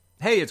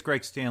Hey, it's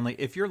Greg Stanley.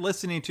 If you're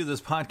listening to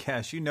this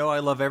podcast, you know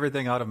I love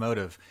everything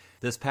automotive.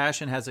 This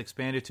passion has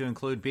expanded to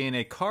include being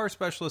a car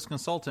specialist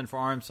consultant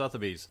for RM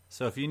Sotheby's.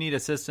 So if you need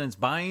assistance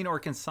buying or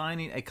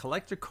consigning a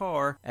collector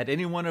car at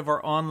any one of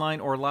our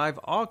online or live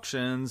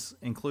auctions,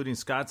 including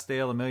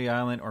Scottsdale, Amelia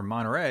Island, or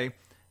Monterey,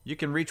 you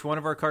can reach one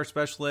of our car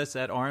specialists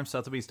at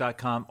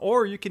rmsotheby's.com,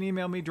 or you can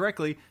email me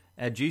directly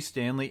at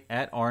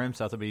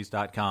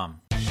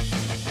gstanley@rmsotheby's.com.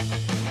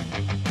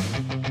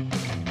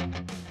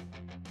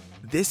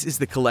 This is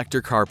the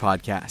Collector Car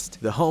Podcast,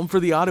 the home for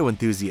the auto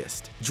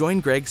enthusiast.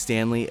 Join Greg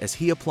Stanley as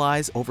he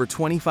applies over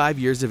 25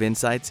 years of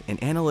insights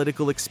and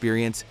analytical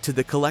experience to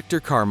the collector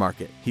car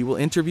market. He will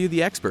interview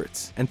the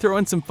experts and throw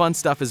in some fun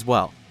stuff as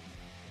well.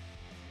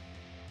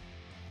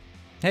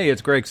 Hey,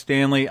 it's Greg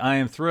Stanley. I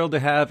am thrilled to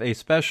have a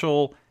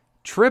special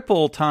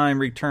triple-time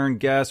return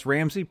guest,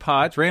 Ramsey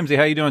Potts. Ramsey,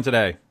 how you doing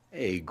today?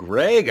 Hey,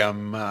 Greg,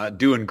 I'm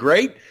doing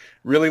great.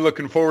 Really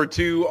looking forward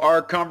to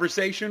our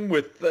conversation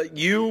with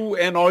you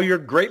and all your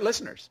great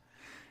listeners.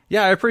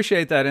 Yeah, I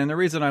appreciate that. And the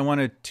reason I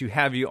wanted to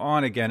have you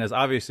on again is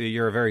obviously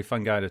you're a very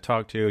fun guy to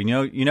talk to.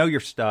 You know your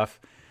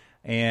stuff,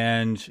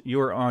 and you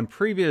were on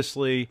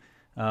previously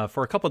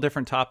for a couple of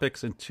different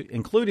topics,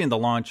 including the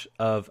launch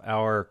of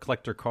our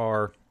Collector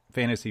Car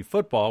Fantasy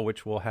Football,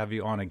 which we'll have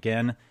you on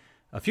again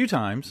a few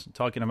times,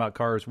 talking about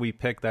cars we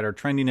pick that are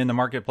trending in the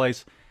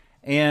marketplace.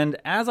 And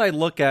as I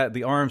look at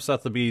the RM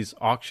Sotheby's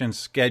auction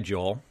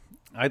schedule,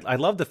 I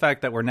love the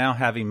fact that we're now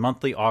having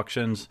monthly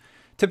auctions,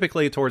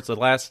 typically towards the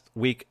last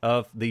week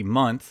of the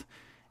month.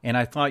 And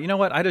I thought, you know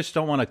what? I just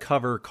don't want to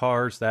cover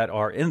cars that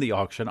are in the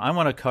auction. I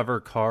want to cover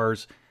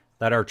cars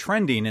that are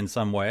trending in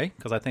some way,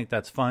 because I think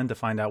that's fun to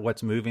find out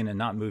what's moving and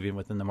not moving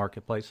within the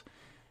marketplace.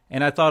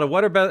 And I thought,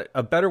 what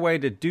a better way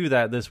to do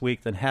that this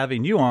week than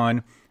having you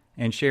on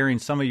and sharing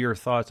some of your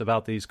thoughts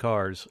about these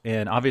cars.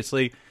 And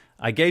obviously,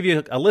 I gave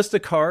you a list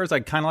of cars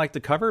I'd kind of like to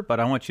cover, but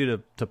I want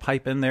you to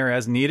pipe in there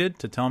as needed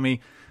to tell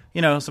me,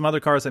 some other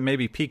cars that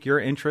maybe pique your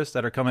interest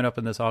that are coming up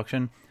in this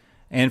auction.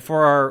 And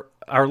for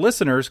our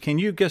listeners, can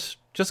you just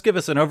give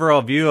us an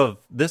overall view of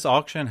this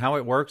auction, how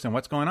it works, and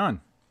what's going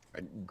on?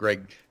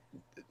 Greg,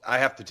 I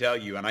have to tell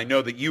you, and I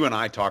know that you and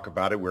I talk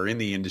about it, we're in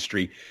the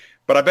industry,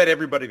 but I bet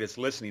everybody that's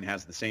listening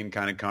has the same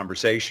kind of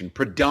conversation.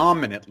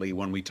 Predominantly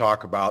when we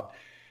talk about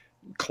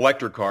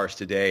collector cars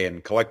today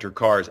and collector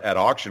cars at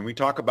auction, we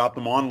talk about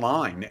them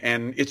online,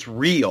 and it's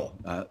real.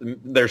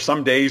 There's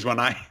some days when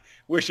I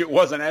wish it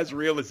wasn't as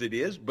real as it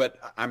is, but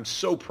I'm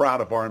so proud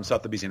of RM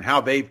Sotheby's and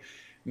how they've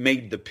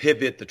made the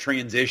pivot, the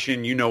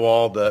transition,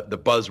 all the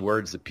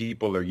buzzwords that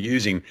people are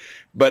using.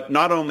 But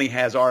not only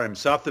has RM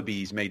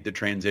Sotheby's made the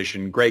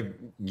transition, Greg,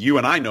 you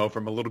and I know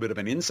from a little bit of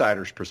an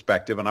insider's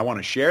perspective, and I want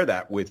to share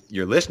that with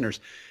your listeners,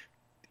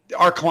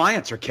 our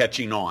clients are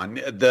catching on.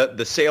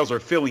 The sales are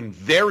filling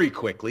very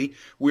quickly.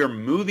 We're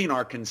moving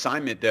our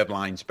consignment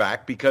deadlines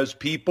back because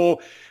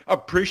people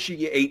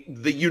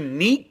appreciate the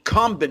unique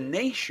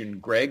combination,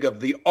 Greg, of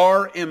the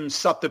RM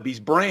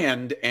Sotheby's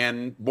brand.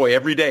 And boy,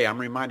 every day I'm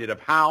reminded of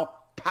how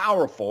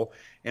powerful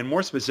and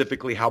more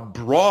specifically how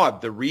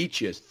broad the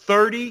reach is.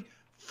 30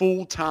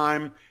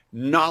 full-time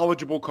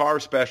knowledgeable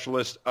car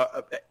specialists,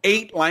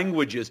 8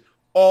 languages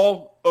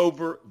all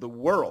over the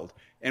world.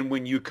 And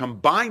when you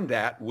combine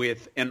that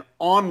with an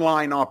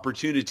online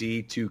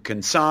opportunity to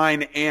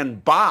consign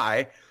and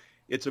buy,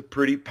 it's a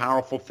pretty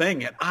powerful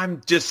thing.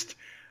 And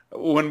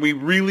when we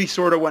really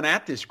sort of went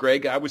at this,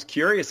 Greg, I was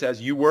curious,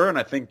 as you were, and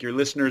I think your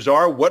listeners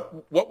are,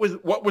 what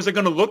was it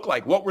going to look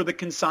like? What were the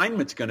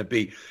consignments going to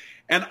be?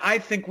 And I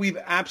think we've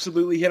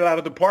absolutely hit it out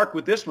of the park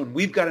with this one.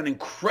 We've got an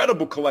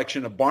incredible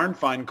collection of barn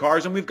find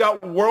cars, and we've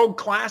got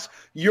world-class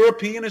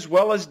European as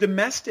well as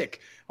domestic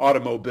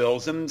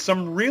automobiles and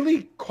some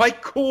really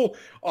quite cool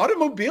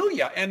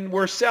automobilia. And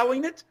we're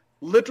selling it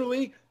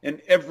literally in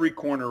every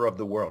corner of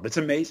the world. It's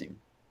amazing.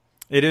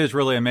 It is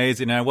really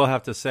amazing. And I will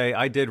have to say,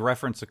 I did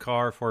reference a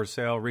car for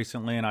sale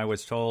recently, and I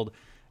was told,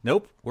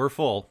 nope, we're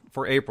full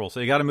for April, so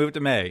you got to move it to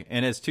May.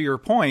 And as to your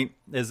point,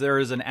 is there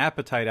is an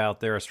appetite out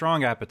there, a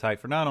strong appetite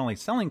for not only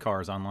selling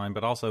cars online,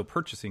 but also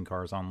purchasing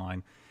cars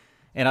online.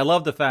 And I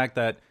love the fact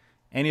that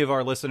any of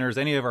our listeners,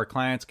 any of our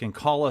clients can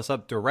call us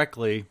up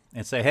directly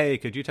and say, hey,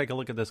 could you take a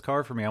look at this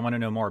car for me? I want to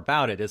know more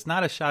about it. It's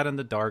not a shot in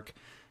the dark.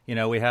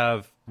 We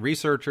have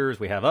researchers,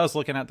 we have us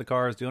looking at the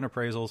cars, doing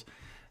appraisals,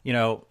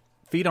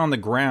 feet on the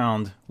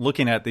ground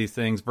looking at these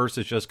things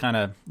versus just kind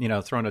of,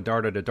 throwing a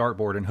dart at a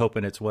dartboard and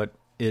hoping it's what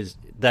is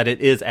that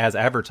it is as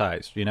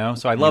advertised,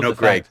 So I love the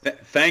Greg,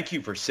 fact. Thank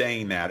you for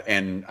saying that.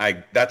 And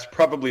that's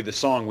probably the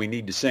song we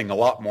need to sing a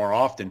lot more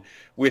often.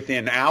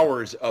 Within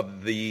hours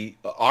of the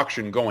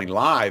auction going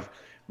live,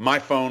 my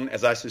phone,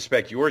 as I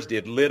suspect yours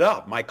did, lit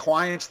up. My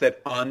clients that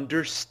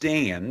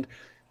understand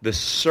the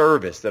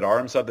service that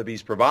RM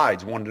Sotheby's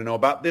provides wanted to know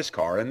about this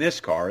car and this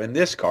car and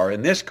this car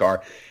and this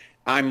car.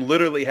 I'm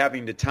literally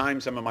having to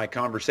time some of my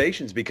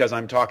conversations because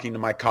I'm talking to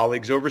my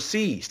colleagues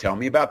overseas. Tell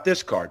me about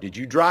this car. Did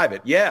you drive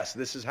it? Yes,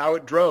 this is how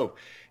it drove.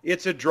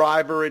 It's a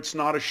driver. It's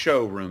not a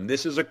showroom.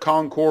 This is a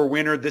Concours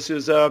winner. This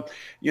is a,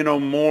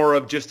 more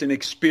of just an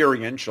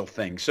experiential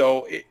thing.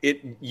 So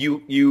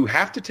you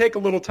have to take a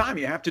little time.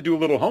 You have to do a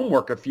little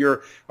homework if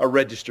you're a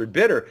registered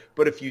bidder.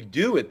 But if you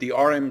do it, the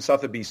RM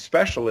Sotheby's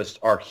specialists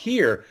are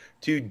here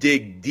to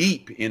dig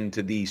deep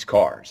into these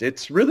cars.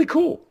 It's really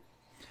cool.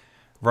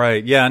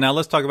 Right. Yeah. Now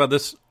let's talk about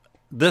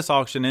this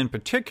auction in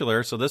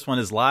particular. So this one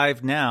is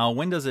live now.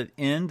 When does it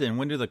end, and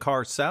when do the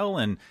cars sell,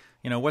 and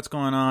what's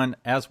going on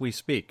as we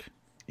speak?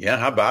 Yeah,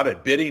 how about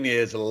it? Bidding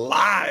is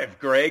live,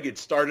 Greg. It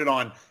started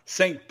on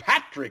St.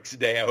 Patrick's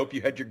Day. I hope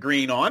you had your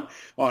green on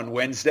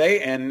Wednesday,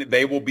 and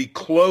they will be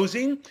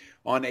closing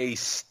on a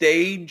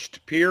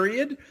staged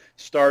period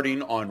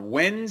starting on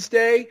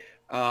Wednesday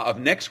of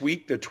next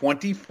week, the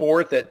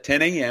 24th at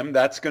 10 a.m.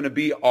 That's going to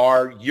be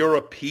our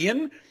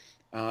European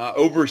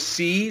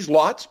overseas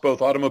lots, both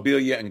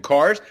automobilia and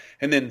cars.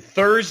 And then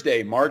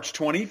Thursday, March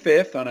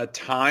 25th, on a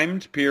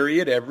timed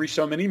period every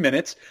so many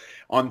minutes,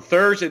 on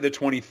Thursday the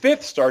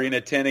 25th, starting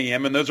at 10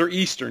 a.m., and those are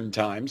Eastern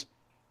times,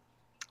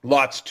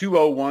 lots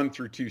 201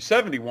 through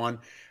 271,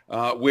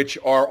 which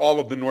are all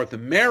of the North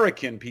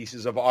American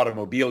pieces of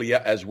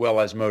automobilia as well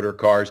as motor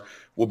cars,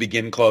 will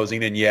begin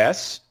closing. And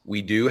yes,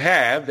 we do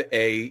have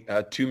a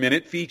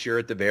 2-minute feature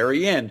at the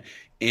very end.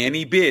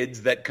 Any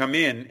bids that come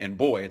in, and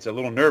boy, it's a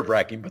little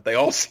nerve-wracking, but they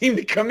all seem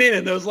to come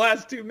in those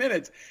last 2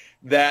 minutes,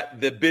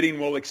 that the bidding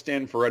will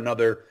extend for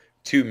another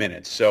 2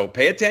 minutes. So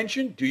pay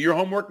attention, do your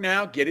homework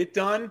now, get it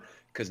done,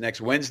 because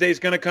next Wednesday is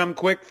going to come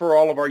quick for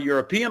all of our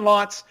European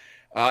lots,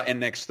 and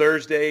next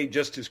Thursday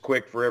just as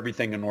quick for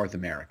everything in North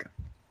America.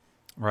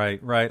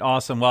 Right.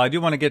 Awesome. Well, I do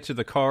want to get to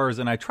the cars,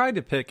 and I tried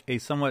to pick a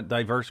somewhat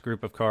diverse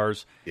group of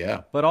cars,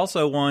 but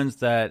also ones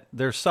that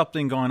there's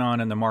something going on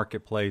in the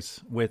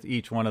marketplace with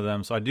each one of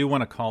them. So I do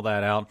want to call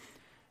that out.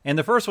 And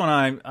the first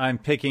one I'm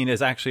picking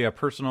is actually a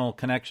personal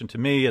connection to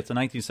me. It's a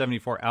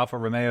 1974 Alfa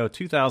Romeo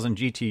 2000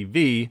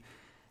 GTV.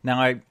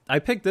 Now, I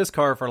picked this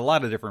car for a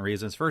lot of different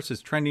reasons. First,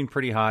 it's trending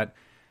pretty hot.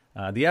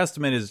 The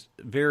estimate is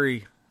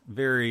very,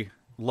 very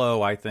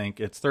low, I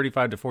think. It's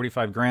 35 to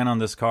 45 grand on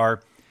this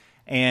car.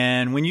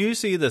 And when you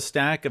see the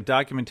stack of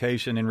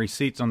documentation and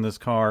receipts on this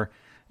car,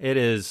 it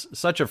is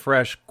such a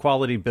fresh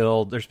quality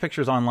build. There's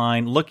pictures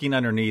online. Looking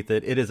underneath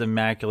it, it is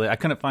immaculate. I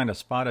couldn't find a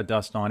spot of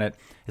dust on it.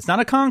 It's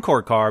not a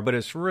Concours car, but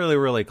it's really,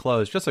 really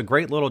close. Just a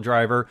great little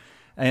driver.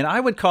 And I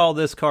would call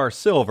this car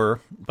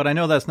silver, but I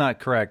know that's not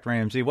correct,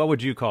 Ramsey. What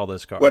would you call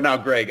this car? Well, now,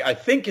 Greg, I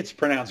think it's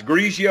pronounced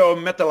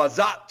Grigio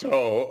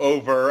Metallizzato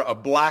over a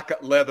black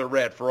leather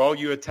red. For all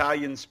you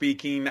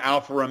Italian-speaking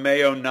Alfa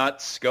Romeo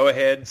nuts, go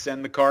ahead,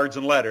 send the cards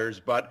and letters,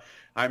 but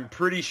I'm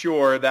pretty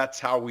sure that's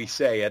how we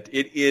say it.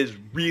 It is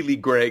really,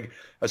 Greg,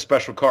 a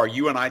special car.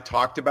 You and I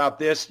talked about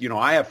this.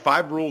 I have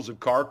 5 rules of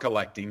car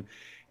collecting.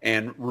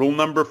 And rule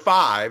number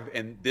 5,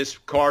 and this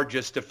car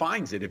just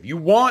defines it. If you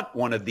want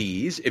one of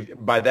these,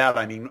 by that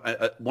I mean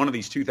one of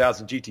these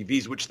 2000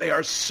 GTVs, which they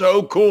are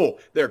so cool.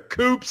 They're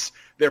coupes.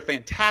 They're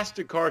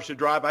fantastic cars to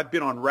drive. I've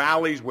been on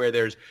rallies where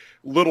there's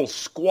little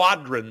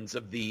squadrons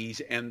of these,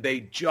 and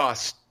they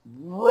just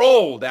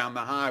roll down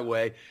the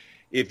highway.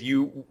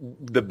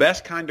 The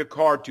best kind of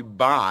car to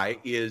buy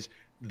is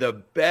the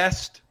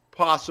best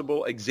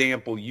possible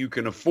example you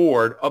can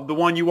afford of the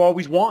one you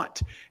always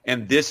want.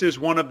 And this is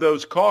one of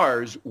those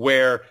cars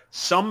where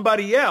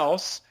somebody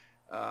else,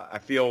 I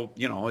feel,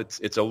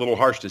 it's a little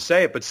harsh to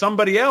say it, but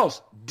somebody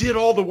else did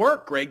all the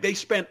work, Greg. They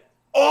spent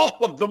all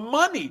of the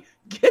money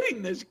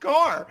getting this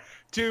car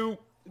to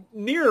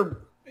near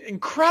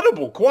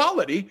incredible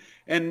quality.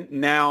 And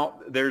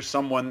now there's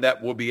someone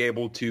that will be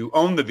able to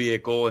own the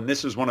vehicle. And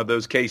this is one of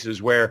those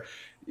cases where,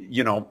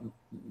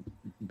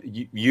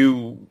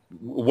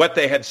 what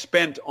they had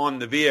spent on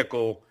the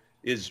vehicle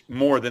is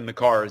more than the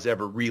car is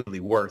ever really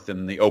worth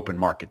in the open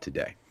market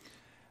today.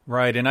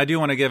 Right, and I do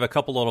want to give a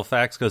couple little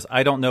facts because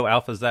I don't know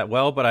Alfas that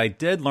well, but I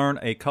did learn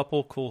a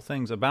couple cool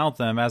things about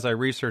them as I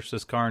researched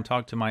this car and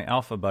talked to my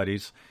Alfa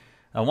buddies.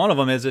 One of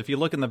them is if you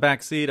look in the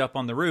back seat up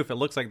on the roof, it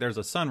looks like there's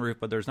a sunroof,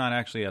 but there's not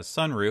actually a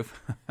sunroof.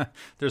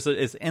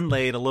 It's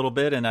inlaid a little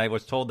bit, and I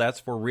was told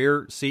that's for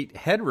rear seat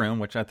headroom,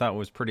 which I thought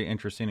was pretty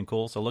interesting and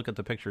cool, so look at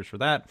the pictures for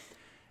that.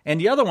 And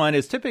the other one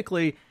is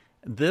typically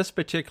this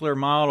particular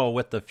model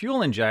with the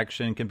fuel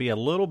injection can be a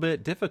little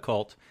bit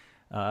difficult.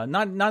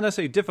 Not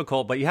necessarily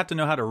difficult, but you have to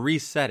know how to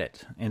reset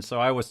it. And so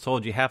I was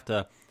told you have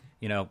to,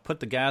 put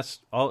the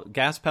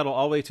gas pedal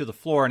all the way to the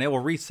floor, and it will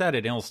reset it,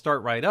 and it'll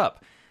start right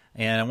up.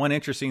 And one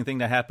interesting thing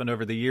that happened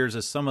over the years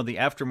is some of the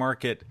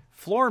aftermarket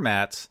floor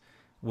mats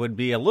would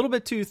be a little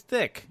bit too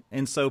thick,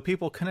 and so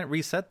people couldn't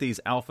reset these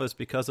Alfas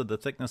because of the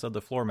thickness of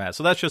the floor mat.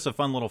 So that's just a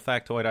fun little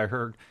factoid I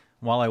heard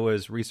while I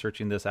was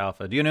researching this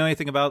Alfa. Do you know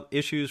anything about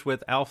issues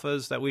with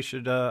Alfas that we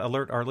should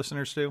alert our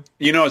listeners to?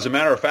 As a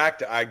matter of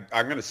fact, I'm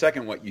going to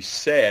second what you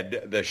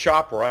said. The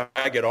shop where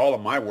I get all of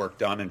my work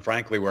done, and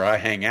frankly where I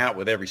hang out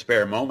with every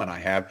spare moment I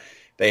have,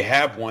 they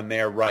have one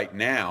there right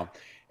now.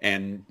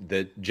 And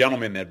the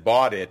gentleman that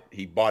bought it,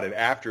 he bought it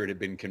after it had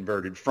been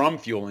converted from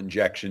fuel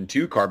injection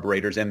to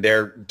carburetors, and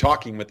they're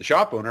talking with the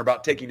shop owner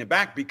about taking it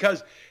back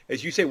because,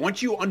 as you say,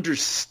 once you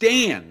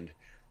understand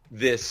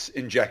this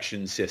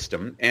injection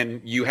system and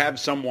you have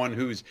someone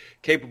who's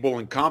capable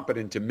and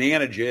competent to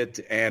manage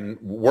it and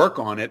work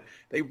on it,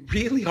 they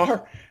really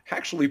are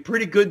actually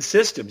pretty good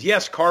systems.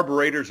 Yes,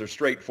 carburetors are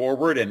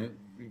straightforward, and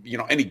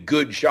any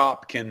good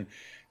shop can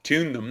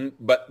tune them,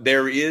 but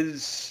there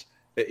is,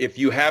 if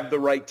you have the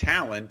right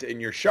talent in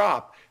your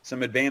shop,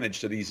 some advantage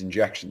to these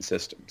injection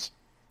systems.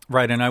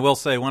 Right, and I will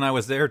say, when I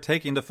was there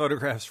taking the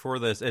photographs for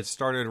this, it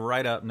started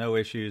right up, no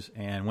issues,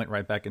 and went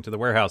right back into the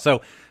warehouse.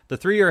 So the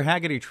 3-year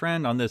Hagerty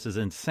trend on this is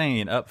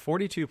insane, up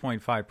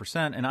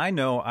 42.5%, and I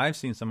know I've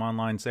seen some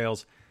online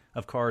sales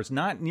of cars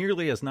not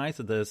nearly as nice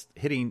as this,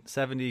 hitting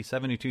 $70,000,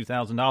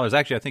 $72,000.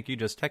 Actually, I think you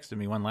just texted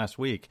me one last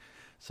week.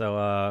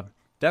 So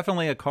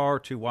definitely a car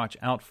to watch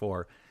out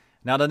for.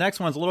 Now, the next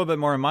one's a little bit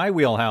more in my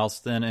wheelhouse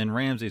than in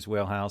Ramsey's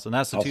wheelhouse, and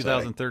that's the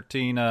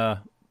 2013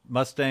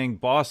 Mustang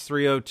Boss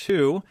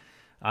 302.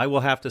 I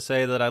will have to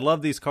say that I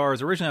love these cars.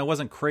 Originally, I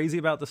wasn't crazy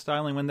about the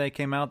styling when they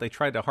came out. They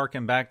tried to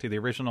harken back to the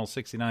original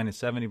 69 and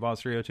 70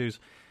 Boss 302s.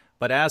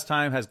 But as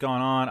time has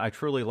gone on, I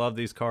truly love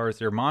these cars.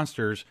 They're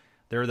monsters.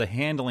 They're the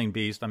handling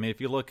beast. I mean,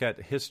 if you look at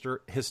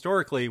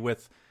historically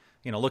with,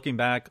 looking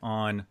back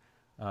on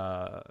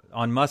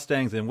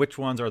Mustangs and which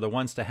ones are the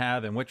ones to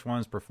have and which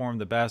ones perform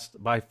the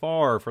best, by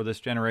far for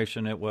this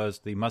generation, it was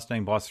the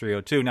Mustang Boss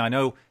 302. Now, I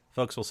know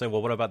folks will say,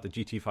 well, what about the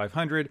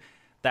GT500?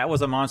 That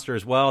was a monster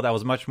as well. That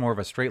was much more of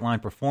a straight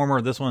line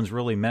performer. This one's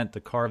really meant to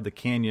carve the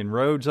canyon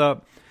roads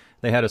up.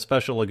 They had a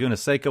special Laguna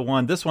Seca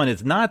one. This one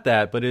is not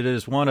that, but it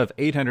is one of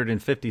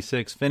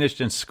 856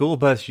 finished in school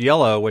bus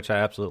yellow, which I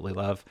absolutely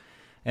love.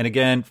 And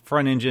again,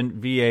 front engine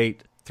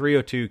V8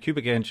 302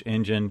 cubic inch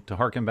engine to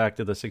harken back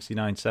to the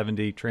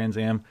 6970 Trans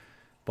Am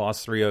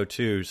Boss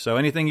 302. So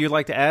anything you'd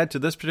like to add to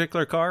this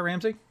particular car,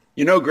 Ramsey?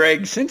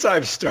 Greg, since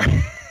I've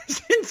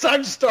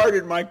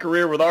started my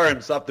career with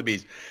RM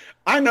Sotheby's,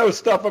 I know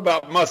stuff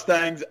about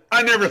Mustangs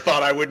I never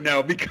thought I would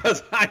know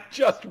because I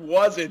just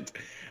wasn't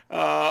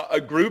a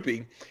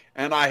groupie.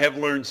 And I have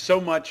learned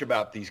so much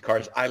about these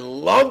cars. I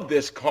love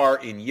this car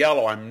in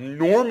yellow. I'm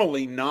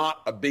normally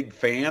not a big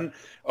fan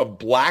of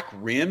black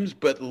rims,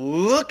 but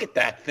look at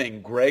that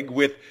thing, Greg,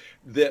 with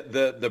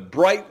the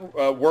bright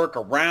work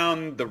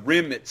around the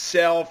rim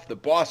itself, the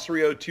Boss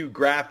 302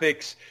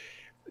 graphics.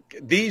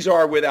 These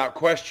are, without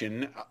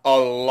question, a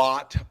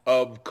lot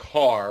of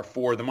car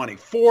for the money.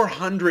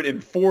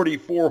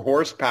 444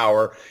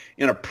 horsepower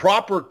in a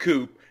proper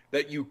coupe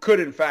that you could,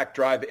 in fact,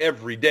 drive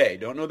every day.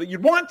 Don't know that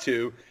you'd want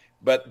to,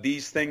 but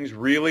these things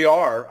really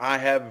are.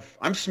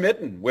 I'm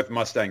smitten with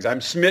Mustangs.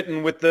 I'm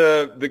smitten with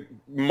the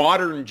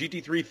modern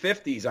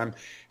GT350s. I'm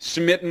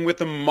smitten with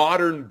the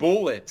modern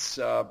Bullets.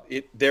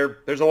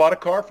 There's a lot of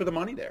car for the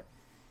money there.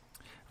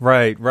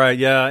 Right,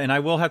 yeah. And I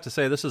will have to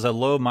say this is a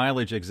low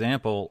mileage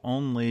example,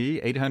 only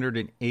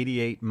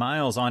 888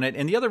 miles on it.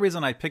 And the other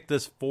reason I picked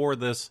this for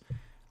this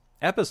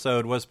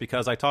episode was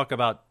because I talk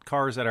about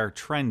cars that are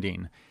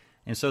trending.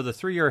 And so the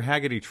 3-year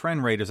Hagerty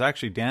trend rate is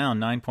actually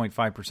down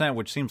 9.5%,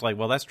 which seems like,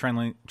 well, that's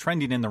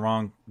trending in the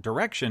wrong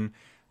direction.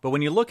 But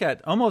when you look at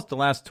almost the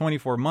last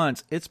 24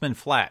 months, it's been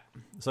flat.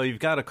 So you've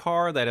got a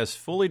car that is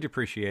fully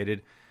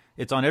depreciated.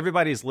 It's on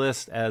everybody's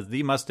list as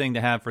the Mustang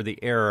to have for the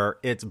era.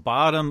 It's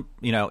bottom,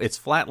 it's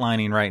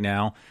flatlining right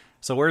now.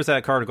 So where's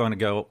that car going to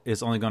go?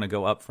 It's only going to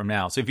go up from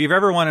now. So if you've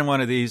ever wanted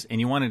one of these and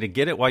you wanted to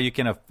get it while you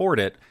can afford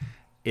it,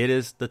 it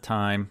is the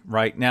time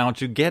right now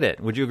to get it.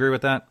 Would you agree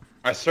with that?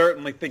 I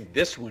certainly think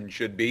this one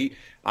should be.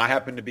 I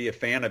happen to be a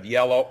fan of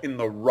yellow in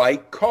the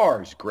right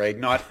cars, Greg.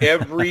 Not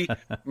every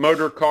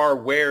motor car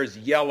wears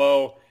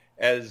yellow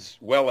as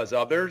well as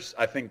others.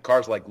 I think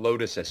cars like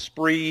Lotus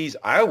Esprits,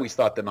 I always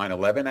thought the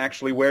 911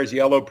 actually wears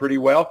yellow pretty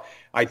well.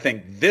 I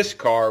think this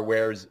car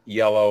wears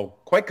yellow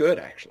quite good,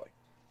 actually.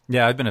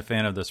 Yeah, I've been a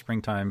fan of the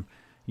springtime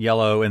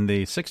yellow in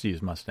the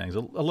 60s Mustangs, a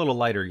little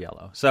lighter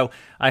yellow. So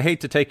I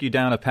hate to take you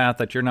down a path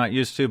that you're not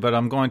used to, but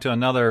I'm going to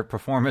another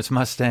performance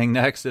Mustang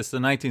next. It's the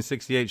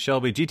 1968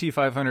 Shelby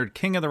GT500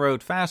 King of the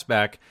Road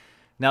Fastback.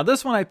 Now,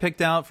 this one I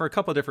picked out for a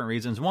couple of different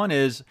reasons. One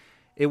is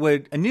it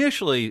would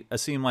initially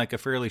seem like a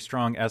fairly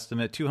strong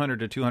estimate,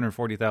 $200,000 to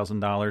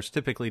 $240,000.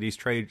 Typically, these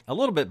trade a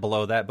little bit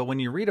below that, but when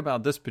you read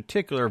about this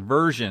particular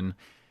version,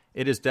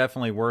 it is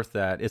definitely worth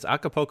that. It's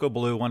Acapulco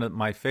Blue, one of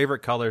my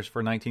favorite colors for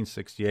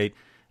 1968.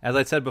 As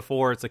I said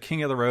before, it's a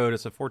King of the Road.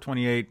 It's a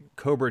 428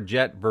 Cobra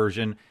Jet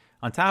version.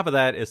 On top of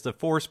that, it's the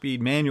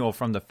 4-speed manual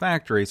from the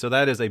factory, so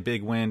that is a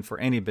big win for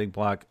any big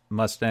block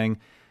Mustang.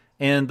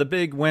 And the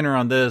big winner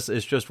on this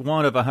is just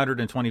one of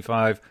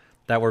 125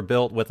 that were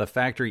built with a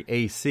factory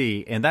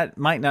AC. And that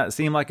might not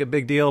seem like a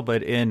big deal,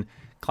 but in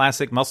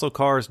classic muscle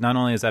cars, not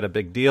only is that a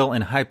big deal,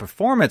 in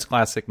high-performance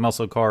classic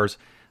muscle cars,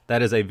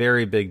 that is a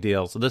very big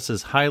deal. So this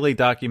is highly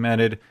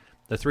documented.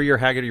 The 3-year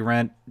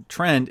Hagerty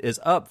trend is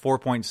up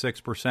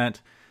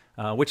 4.6%,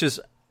 which is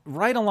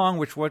right along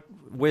with what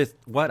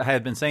I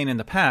have been saying in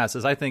the past,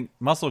 is I think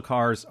muscle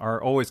cars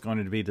are always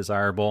going to be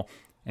desirable.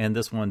 and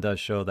this one does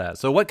show that.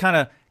 So what kind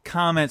of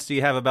comments do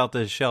you have about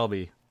this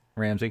Shelby,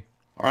 Ramsey?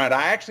 All right,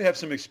 I actually have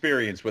some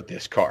experience with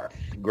this car,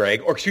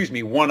 Greg, or excuse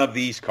me, one of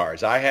these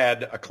cars. I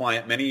had a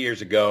client many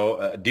years ago,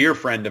 a dear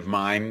friend of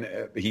mine.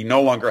 He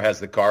no longer has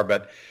the car,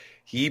 but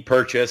he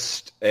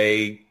purchased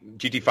a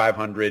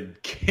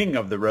GT500 King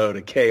of the Road,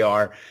 a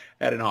KR,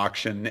 at an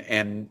auction,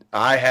 and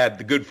I had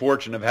the good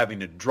fortune of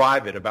having to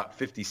drive it about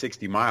 50,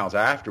 60 miles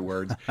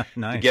afterwards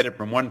Nice. to get it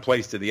from one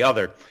place to the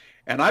other.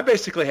 And I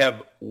basically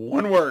have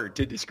one word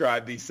to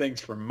describe these things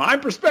from my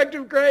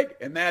perspective, Greg,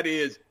 and that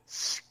is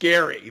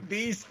scary.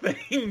 These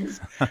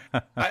things,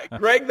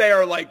 Greg, they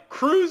are like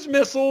cruise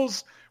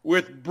missiles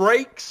with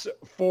brakes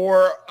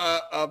for,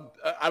 I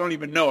don't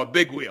even know, a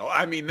big wheel.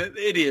 I mean,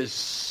 it is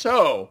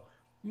so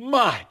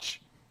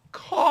much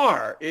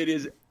car. It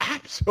is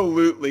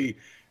absolutely,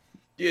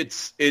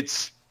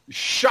 it's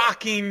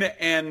shocking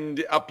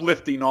and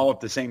uplifting all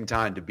at the same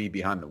time to be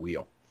behind the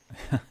wheel.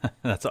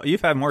 That's all.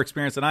 You've had more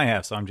experience than I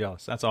have, so I'm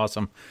jealous. That's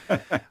awesome.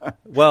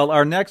 Well,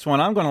 our next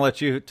one, I'm going to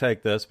let you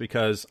take this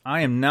because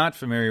I am not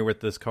familiar with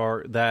this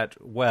car that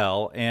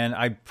well, and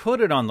I put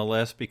it on the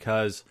list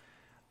because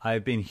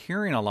I've been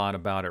hearing a lot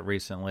about it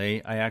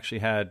recently. I actually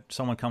had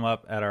someone come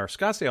up at our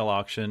Scottsdale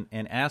auction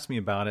and ask me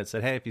about it,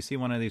 said, hey, if you see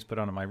one of these, put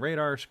it on my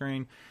radar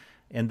screen.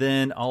 And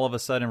then all of a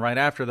sudden, right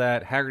after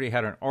that, Hagerty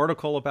had an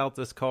article about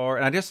this car,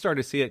 and I just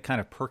started to see it kind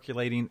of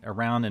percolating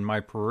around in my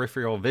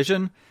peripheral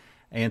vision.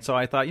 And so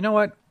I thought, you know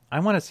what?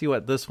 I want to see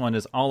what this one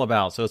is all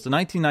about. So it's the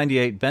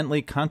 1998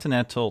 Bentley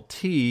Continental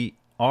T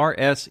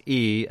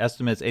RSE,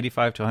 estimates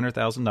 $85,000 to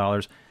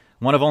 $100,000.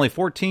 One of only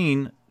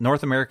 14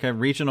 North America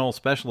regional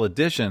special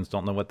editions.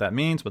 Don't know what that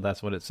means, but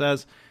that's what it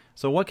says.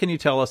 So what can you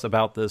tell us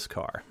about this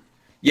car?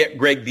 Yeah,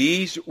 Greg,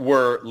 these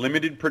were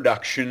limited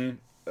production,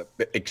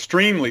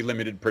 extremely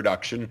limited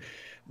production.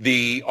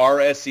 The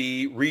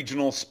RSE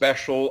Regional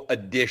Special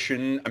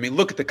Edition. I mean,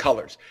 look at the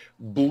colors.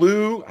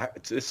 Blue,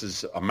 this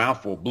is a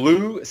mouthful,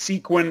 blue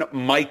sequin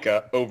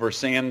mica over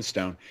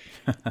sandstone.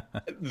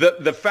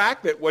 The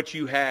fact that what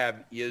you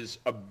have is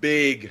a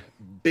big,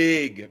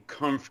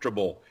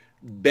 comfortable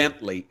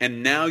Bentley,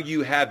 and now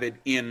you have it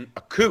in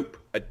a coupe,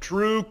 a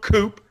true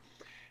coupe.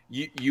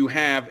 You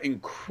have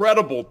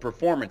incredible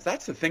performance.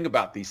 That's the thing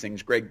about these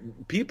things, Greg.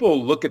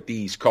 People look at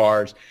these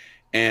cars,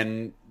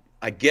 and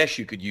I guess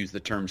you could use the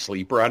term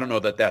sleeper. I don't know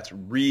that that's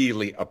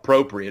really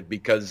appropriate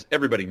because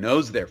everybody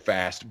knows they're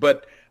fast.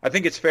 But I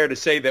think it's fair to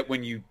say that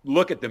when you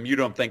look at them, you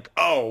don't think,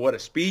 oh, what a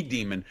speed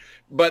demon.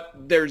 But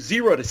they're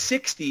 0 to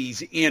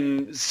 60s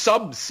in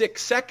sub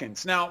 6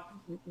 seconds. Now,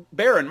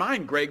 bear in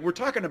mind, Greg, we're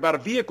talking about a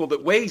vehicle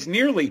that weighs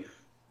nearly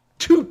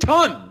 2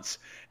 tons.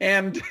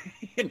 And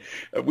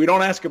we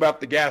don't ask about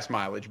the gas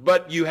mileage,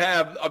 but you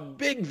have a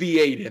big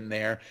V8 in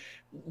there.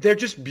 They're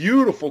just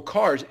beautiful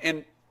cars.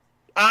 And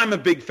I'm a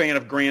big fan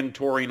of grand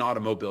touring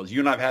automobiles. You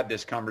and I have had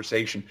this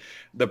conversation,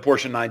 the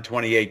Porsche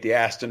 928, the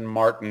Aston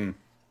Martin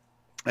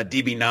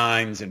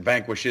DB9s and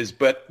Vanquishes,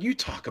 but you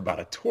talk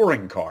about a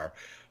touring car.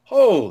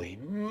 Holy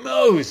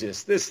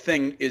Moses, this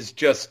thing is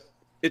just,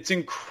 it's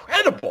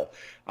incredible.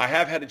 I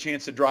have had a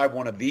chance to drive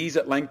one of these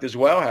at length as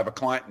well. I have a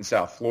client in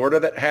South Florida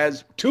that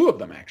has 2 of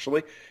them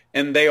actually,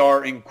 and they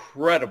are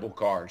incredible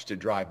cars to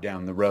drive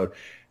down the road.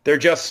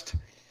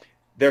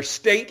 They're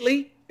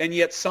stately, and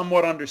yet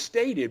somewhat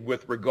understated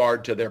with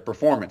regard to their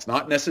performance,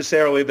 not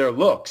necessarily their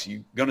looks.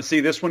 You're going to see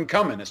this one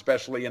coming,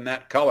 especially in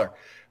that color.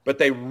 But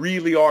they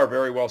really are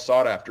very well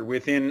sought after.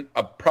 Within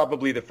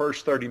probably the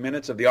first 30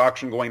 minutes of the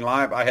auction going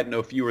live, I had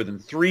no fewer than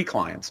 3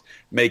 clients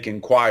make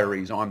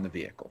inquiries on the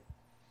vehicle.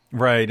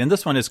 Right, and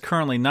this one is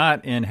currently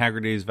not in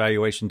Hagerty's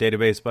valuation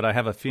database, but I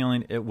have a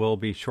feeling it will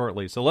be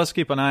shortly. So let's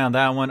keep an eye on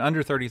that one.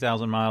 Under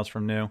 30,000 miles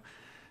from new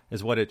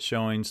is what it's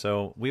showing,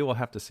 so we will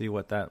have to see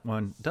what that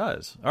one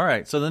does. All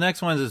right, so the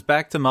next one is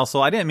back to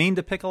muscle. I didn't mean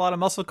to pick a lot of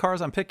muscle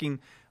cars. I'm picking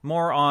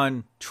more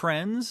on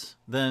trends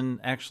than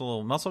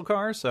actual muscle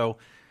cars, so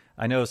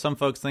I know some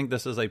folks think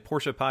this is a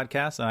Porsche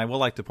podcast, and I will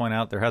like to point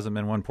out there hasn't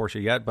been one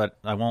Porsche yet, but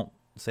I won't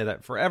say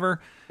that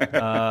forever.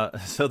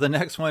 So the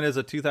next one is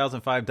a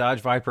 2005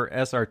 Dodge Viper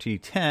SRT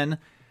 10.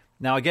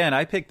 Now, again,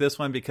 I picked this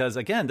one because,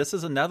 again, this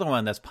is another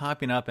one that's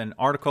popping up in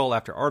article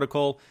after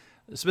article,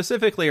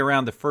 specifically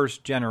around the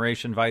first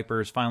generation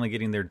Vipers finally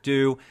getting their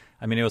due.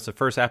 I mean, it was the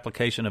first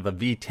application of a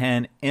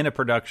V10 in a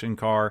production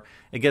car.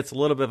 It gets a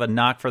little bit of a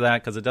knock for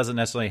that because it doesn't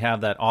necessarily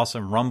have that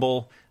awesome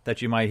rumble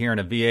that you might hear in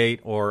a V8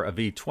 or a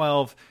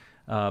V12.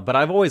 But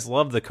I've always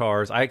loved the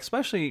cars. I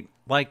especially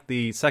like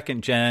the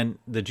second gen,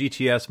 the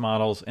GTS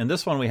models. And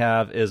this one we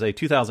have is a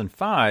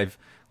 2005,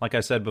 like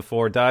I said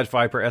before, Dodge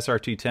Viper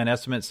SRT 10,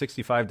 estimate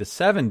 65 to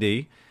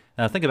 70.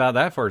 Now think about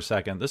that for a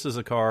second. This is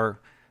a car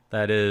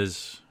that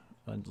is,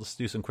 let's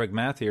do some quick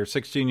math here,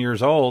 16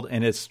 years old,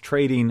 and it's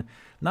trading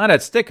not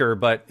at sticker,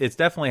 but it is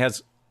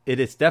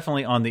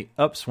definitely on the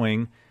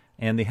upswing.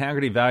 And the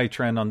Hagerty value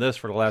trend on this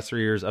for the last 3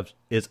 years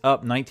is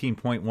up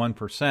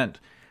 19.1%.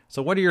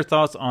 So what are your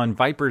thoughts on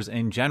Vipers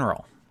in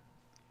general?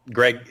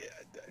 Greg,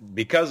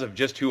 because of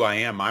just who I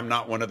am, I'm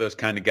not one of those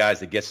kind of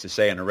guys that gets to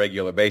say on a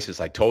regular basis,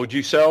 I told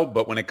you so.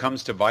 But when it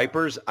comes to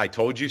Vipers, I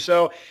told you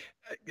so.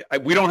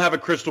 we don't have a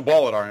crystal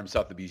ball at RM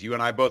Sotheby's. You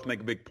and I both make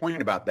a big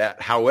point about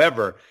that.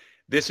 However,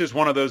 this is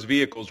one of those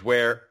vehicles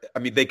where, I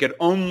mean, they could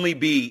only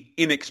be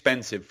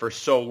inexpensive for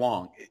so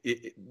long.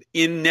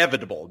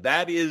 Inevitable.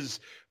 That is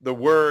the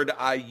word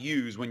I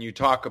use when you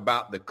talk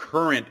about the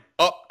current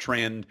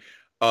uptrend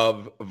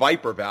of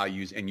Viper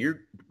values. And you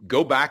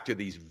go back to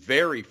these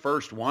very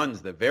first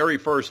ones, the very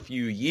first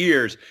few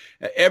years,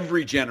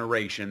 every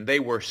generation, they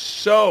were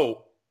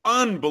so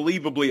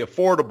unbelievably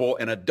affordable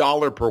and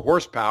 $1 per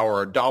horsepower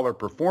or $1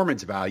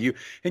 performance value.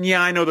 And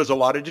yeah, I know there's a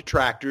lot of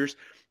detractors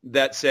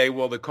that say,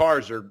 well, the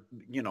cars are,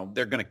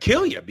 they're going to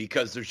kill you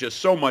because there's just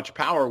so much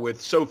power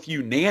with so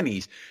few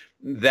nannies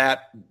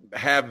that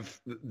have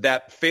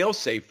that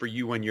fail-safe for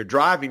you when you're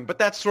driving. But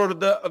that's sort of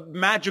the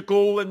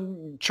magical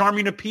and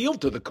charming appeal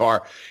to the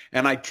car.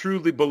 And I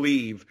truly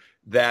believe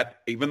that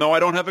even though I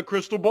don't have a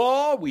crystal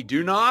ball, we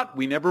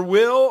never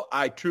will,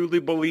 I truly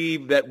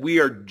believe that we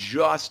are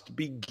just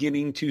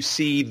beginning to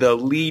see the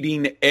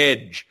leading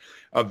edge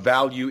of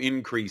value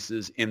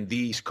increases in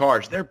these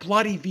cars. They're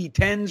bloody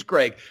V10s,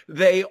 Greg.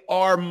 They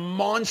are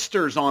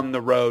monsters on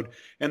the road.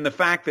 And the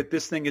fact that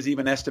this thing is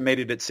even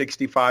estimated at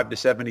 $65,000 to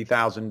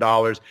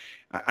 $70,000,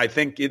 I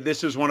think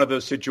this is one of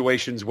those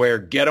situations where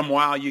get them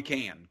while you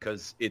can,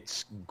 because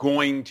it's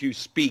going to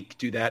speak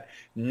to that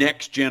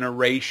next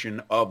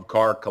generation of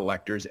car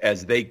collectors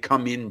as they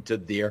come into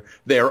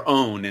their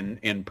own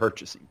in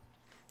purchasing.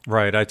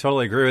 Right, I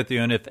totally agree with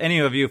you. And if any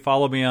of you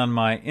follow me on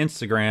my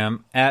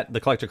Instagram at the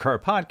Collector Car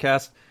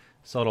Podcast,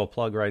 subtle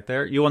plug right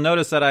there, you will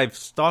notice that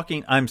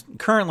I'm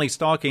currently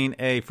stalking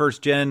a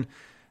first gen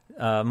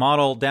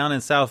model down in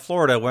South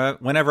Florida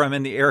whenever I'm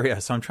in the area.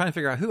 So I'm trying to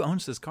figure out who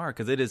owns this car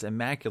because it is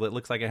immaculate. It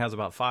looks like it has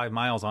about 5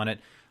 miles on it.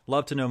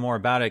 Love to know more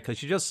about it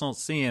because you just don't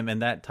see them in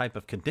that type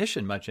of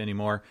condition much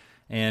anymore.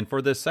 And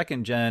for this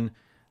second gen,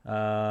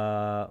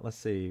 let's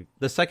see,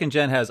 the second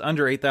gen has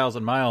under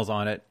 8,000 miles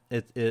on it.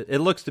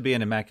 It looks to be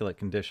in immaculate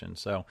condition.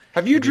 So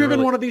have you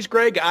driven one of these,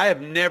 Greg? I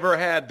have never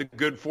had the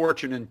good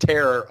fortune and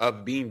terror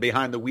of being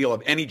behind the wheel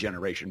of any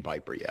generation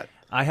Viper yet.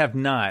 I have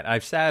not.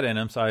 I've sat in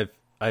them, so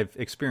I've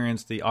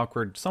experienced the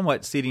awkward,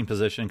 somewhat seating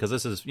position because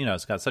this is,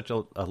 it's got such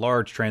a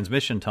large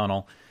transmission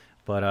tunnel.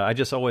 But I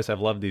just always have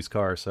loved these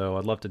cars, so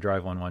I'd love to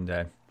drive one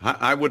day.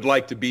 I would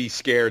like to be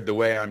scared the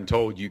way I'm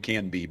told you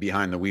can be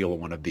behind the wheel of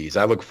one of these.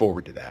 I look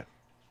forward to that.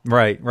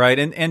 Right.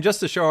 And just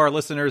to show our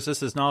listeners,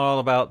 this is not all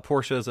about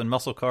Porsches and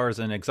muscle cars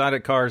and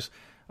exotic cars.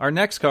 Our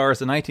next car is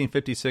the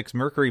 1956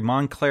 Mercury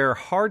Montclair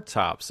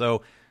hardtop.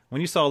 So when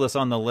you saw this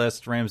on the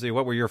list, Ramsey,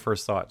 what were your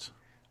first thoughts?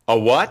 A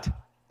what?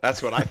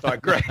 That's what I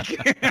thought, Greg.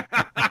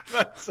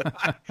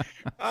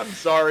 I'm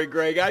sorry,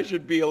 Greg. I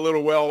should be a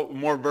little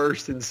more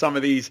versed in some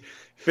of these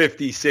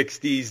 50s,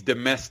 60s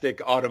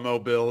domestic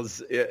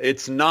automobiles.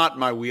 It's not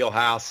my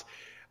wheelhouse.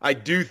 I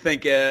do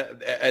think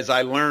as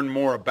I learn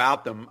more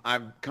about them,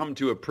 I've come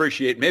to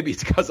appreciate, maybe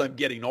it's because I'm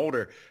getting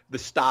older, the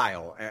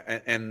style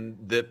and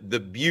the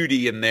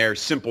beauty in their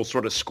simple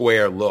sort of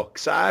square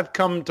looks. I've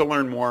come to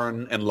learn more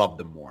and love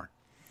them more.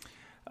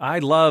 I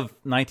love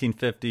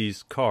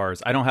 1950s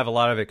cars. I don't have a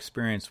lot of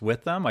experience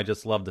with them. I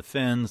just love the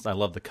fins. I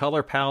love the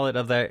color palette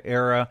of that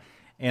era.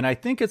 And I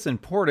think it's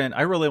important.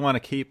 I really want to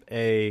keep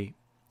a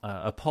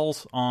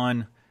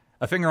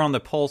finger on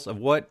the pulse of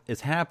what is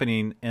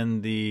happening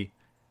in the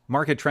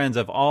market trends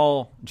of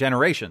all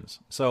generations.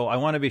 So I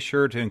want to be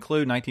sure to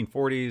include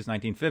 1940s,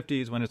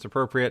 1950s when it's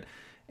appropriate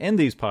in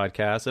these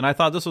podcasts. And I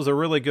thought this was a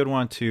really good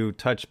one to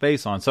touch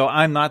base on. So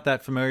I'm not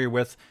that familiar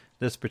with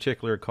this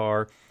particular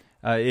car.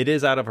 It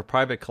is out of a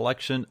private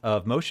collection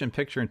of motion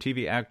picture and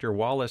TV actor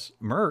Wallace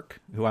Merck,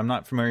 who I'm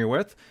not familiar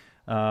with.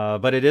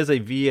 But it is a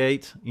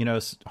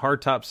V8,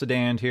 hardtop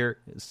sedan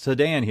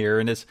here.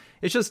 And it's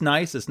just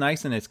nice. It's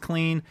nice and it's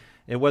clean.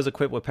 It was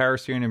equipped with power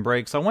steering and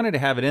brakes. So I wanted to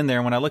have it in there.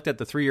 And when I looked at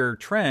the 3-year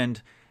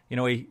trend,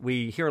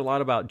 we hear a lot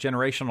about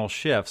generational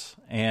shifts.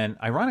 And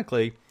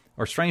ironically,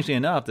 or strangely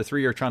enough, the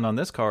 3-year trend on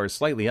this car is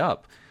slightly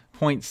up,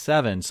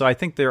 0.7. So I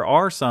think there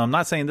are some, I'm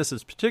not saying this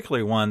is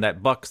particularly one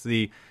that bucks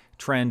the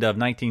trend of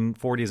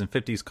 1940s and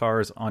 50s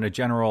cars on a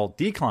general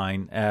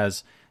decline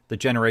as the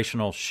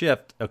generational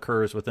shift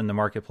occurs within the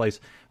marketplace.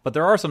 But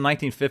there are some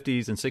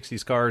 1950s and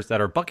 60s cars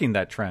that are bucking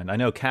that trend. I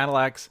know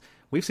Cadillacs,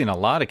 we've seen a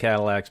lot of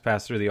Cadillacs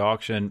pass through the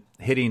auction,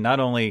 hitting not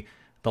only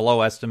the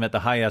low estimate, the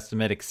high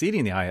estimate,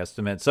 exceeding the high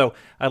estimate. So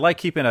I like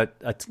keeping a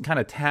kind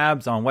of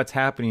tabs on what's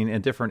happening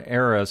in different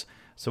eras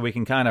so we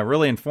can kind of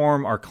really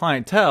inform our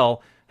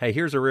clientele, hey,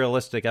 here's a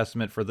realistic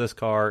estimate for this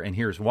car and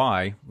here's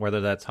why,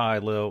 whether that's high,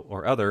 low,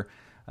 or other.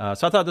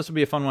 So I thought this would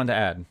be a fun one to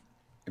add.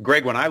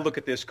 Greg, when I look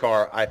at this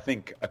car, I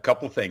think a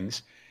couple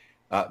things.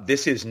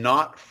 This is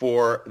not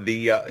for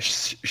the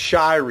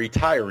shy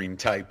retiring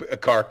type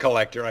car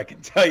collector, I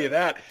can tell you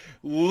that.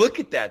 Look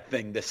at that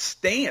thing, the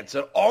stance.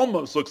 It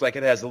almost looks like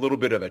it has a little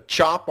bit of a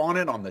chop on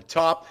it on the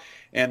top.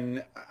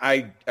 And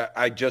I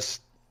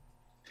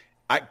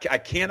I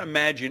can't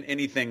imagine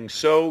anything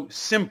so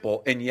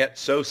simple and yet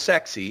so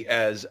sexy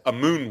as a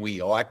moon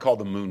wheel. I call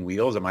them moon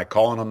wheels. Am I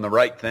calling them the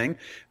right thing?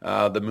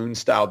 The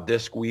moon-style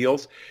disc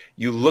wheels.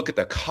 You look at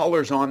the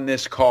colors on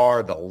this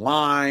car, the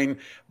line,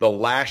 the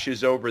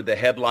lashes over the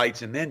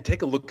headlights, and then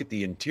take a look at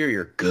the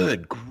interior.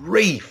 Good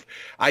grief.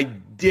 I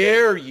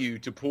dare you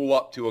to pull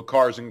up to a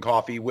Cars and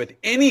Coffee with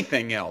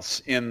anything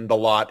else in the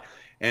lot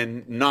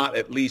and not,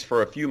 at least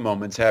for a few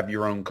moments, have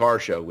your own car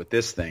show with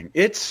this thing.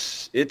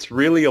 It's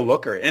really a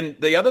looker. And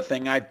the other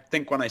thing I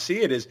think when I see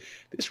it is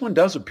this one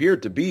does appear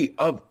to be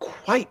of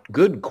quite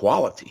good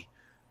quality.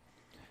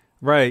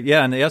 Right,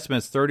 yeah, and the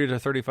estimate's $30,000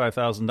 to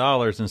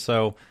 $35,000, and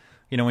so,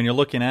 when you're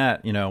looking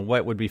at,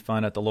 what would be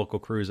fun at the local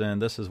cruise in,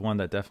 this is one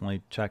that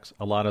definitely checks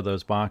a lot of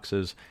those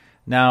boxes.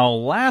 Now,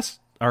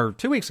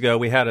 2 weeks ago,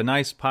 we had a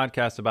nice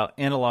podcast about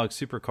analog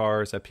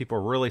supercars that people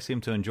really seem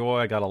to enjoy.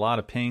 I got a lot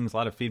of pings, a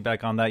lot of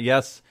feedback on that.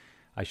 Yes,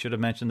 I should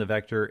have mentioned the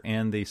Vector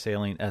and the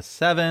Saleen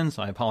S7,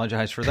 so I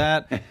apologize for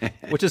that,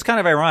 which is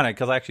kind of ironic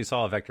because I actually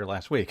saw a Vector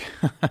last week.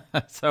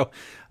 So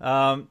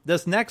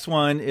this next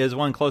one is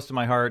one close to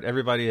my heart.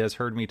 Everybody has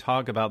heard me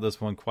talk about this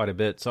one quite a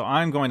bit, so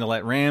I'm going to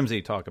let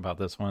Ramsey talk about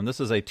this one. This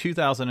is a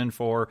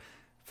 2004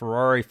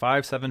 Ferrari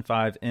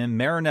 575M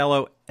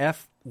Maranello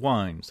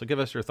F1. So give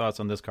us your thoughts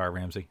on this car,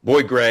 Ramsey.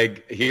 Boy,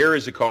 Greg, here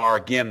is a car,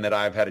 again, that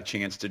I've had a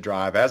chance to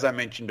drive. As I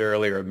mentioned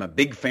earlier, I'm a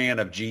big fan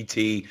of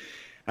GT.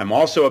 I'm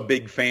also a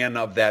big fan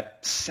of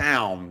that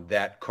sound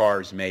that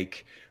cars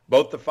make,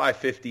 both the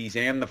 550s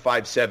and the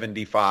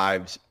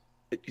 575s.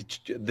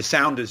 The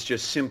sound is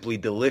just simply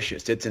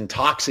delicious. It's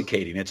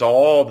intoxicating. It's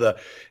all the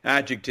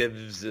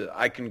adjectives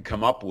I can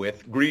come up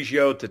with.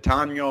 Grigio,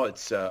 Titanio,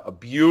 it's a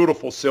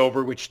beautiful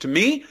silver, which to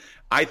me,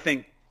 I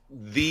think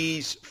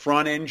these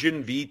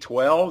front-engine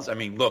V12s, I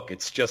mean, look,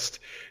 it's just,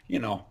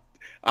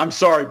 I'm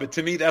sorry, but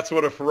to me, that's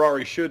what a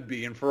Ferrari should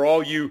be. And for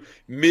all you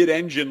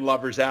mid-engine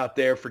lovers out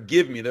there,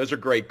 forgive me, those are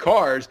great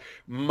cars.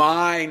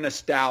 My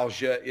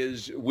nostalgia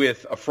is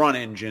with a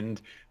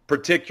front-engined,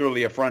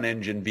 particularly a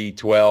front-engine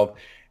V12.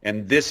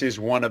 And this is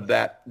one of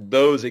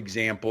those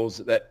examples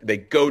that they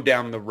go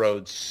down the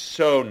road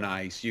so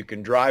nice. You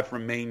can drive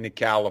from Maine to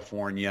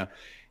California.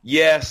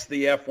 Yes,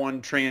 the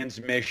F1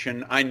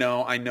 transmission, I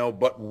know,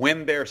 but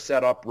when they're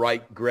set up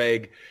right,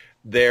 Greg,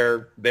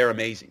 they're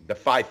amazing. The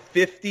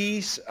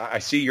 550s, I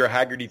see your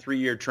Hagerty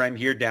 3-year trend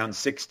here down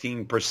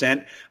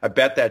 16%. I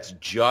bet that's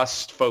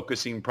just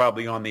focusing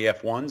probably on the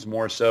F1s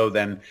more so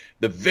than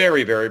the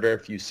very, very, very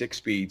few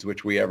 6-speeds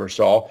which we ever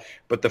saw.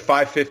 But the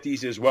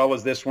 550s as well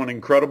as this one,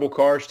 incredible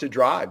cars to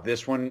drive.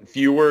 This one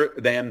fewer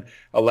than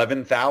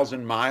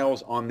 11,000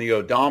 miles on the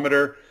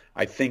odometer.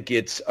 I think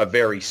it's a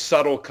very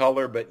subtle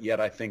color, but yet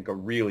I think a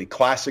really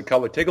classic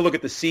color. Take a look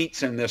at the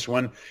seats in this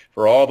one.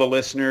 For all the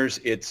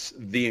listeners, it's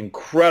the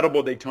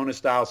incredible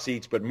Daytona-style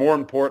seats, but more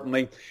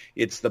importantly,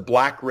 it's the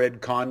black-red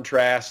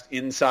contrast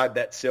inside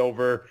that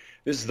silver.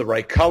 This is the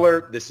right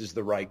color. This is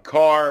the right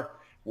car.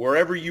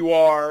 Wherever you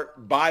are,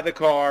 buy the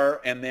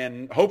car, and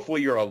then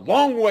hopefully you're a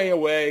long way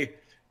away.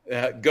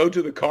 Go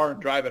to the car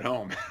and drive it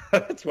home.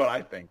 That's what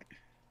I think.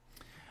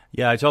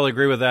 Yeah, I totally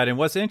agree with that. And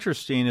what's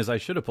interesting is I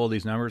should have pulled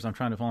these numbers. I'm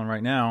trying to pull them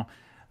right now.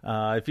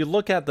 If you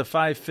look at the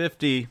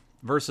 550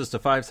 versus the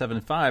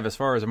 575 as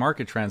far as a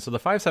market trend, so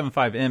the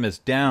 575M is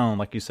down,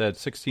 like you said,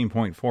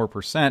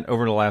 16.4%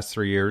 over the last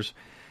 3 years.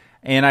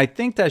 And I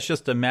think that's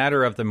just a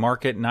matter of the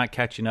market not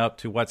catching up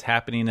to what's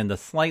happening in the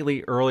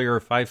slightly earlier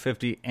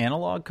 550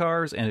 analog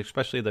cars and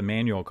especially the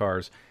manual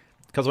cars.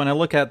 Because when I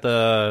look at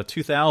the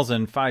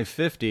 2000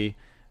 550,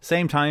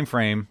 same time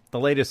frame, the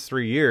latest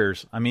 3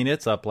 years, I mean,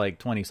 it's up like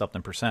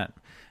 20-something%.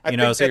 I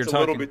think that's a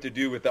little bit to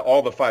do with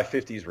all the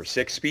 550s were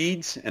 6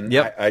 speeds. And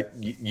yep.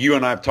 You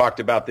and I have talked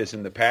about this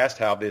in the past,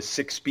 how this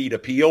 6-speed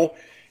appeal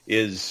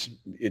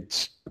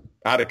it's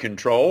out of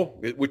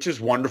control, which is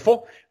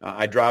wonderful.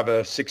 I drive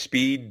a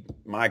 6-speed.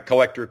 My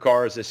collector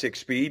car is a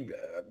 6-speed.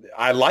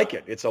 I like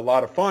it. It's a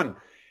lot of fun.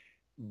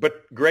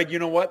 But, Greg, you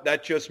know what?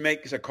 That just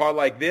makes a car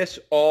like this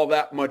all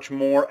that much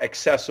more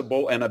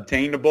accessible and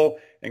obtainable.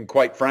 And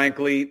quite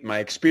frankly, my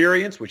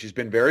experience, which has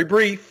been very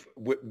brief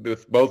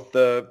with both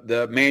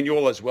the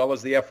manual as well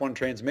as the F1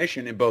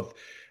 transmission in both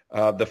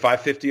the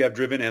 550 I've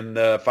driven and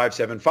the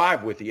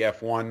 575 with the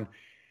F1,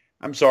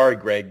 I'm sorry,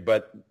 Greg,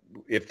 but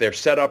if they're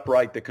set up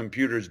right, the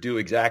computers do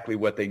exactly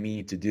what they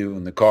need to do,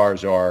 and the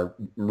cars are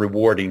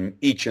rewarding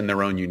each in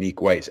their own unique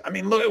ways. I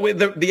mean,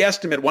 look at the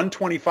estimate,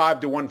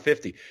 125 to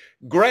 150.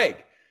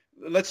 Greg,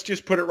 let's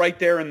just put it right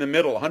there in the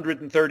middle,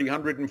 $130,000,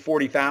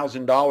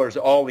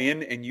 $140,000 all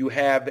in, and you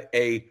have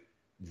a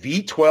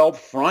V12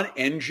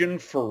 front-engine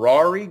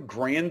Ferrari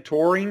Grand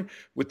Touring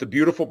with the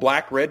beautiful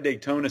black-red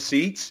Daytona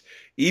seats.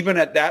 Even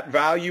at that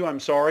value, I'm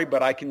sorry,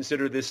 but I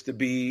consider this to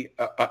be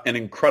an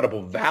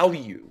incredible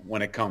value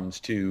when it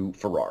comes to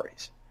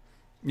Ferraris.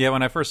 Yeah,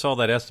 when I first saw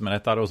that estimate, I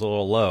thought it was a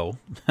little low.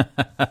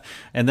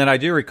 And then I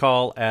do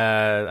recall,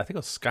 I think it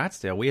was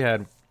Scottsdale, we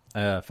had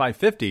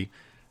 550,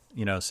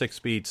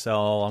 6-speed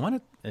cell. I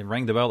want it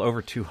rang the bell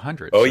over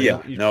 200. Oh, So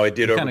yeah. No, it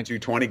did over kinda,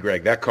 220,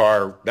 Greg. That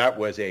car, that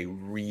was a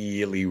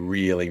really,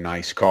 really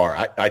nice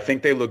car. I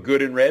think they look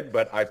good in red,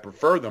 but I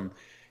prefer them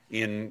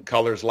in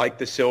colors like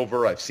the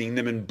silver. I've seen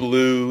them in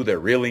blue. They're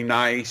really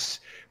nice.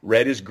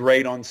 Red is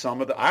great on some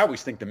of the. I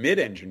always think the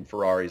mid-engine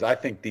Ferraris. I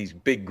think these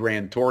big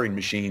Grand Touring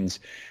machines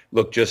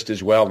look just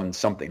as well in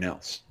something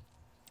else.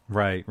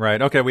 Right.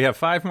 Okay, we have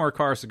 5 more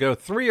cars to go.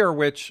 Three of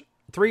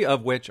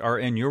which are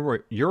in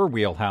your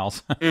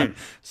wheelhouse.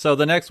 So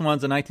the next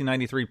one's a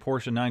 1993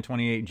 Porsche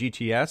 928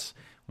 GTS.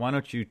 Why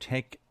don't you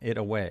take it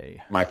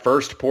away? My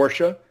first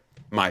Porsche,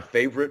 my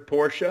favorite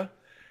Porsche,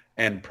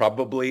 and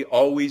probably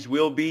always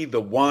will be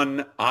the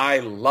one I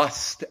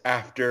lust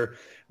after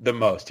the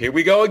most. Here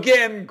we go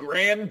again,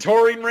 Grand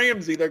Touring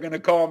Ramsey, they're going to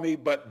call me,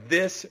 but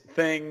this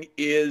thing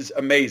is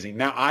amazing.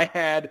 Now, I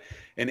had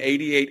an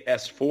 88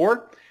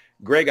 S4.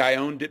 Greg, I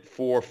owned it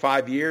for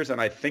 5 years,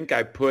 and I think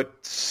I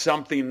put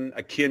something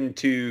akin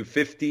to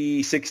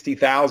 50,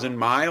 60,000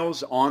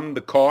 miles on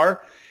the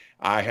car.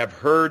 I have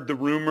heard the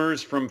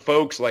rumors from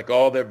folks like,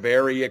 oh, they're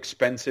very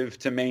expensive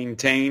to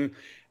maintain.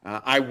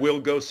 I will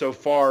go so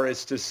far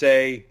as to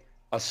say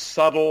a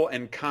subtle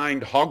and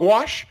kind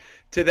hogwash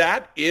to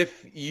that.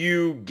 If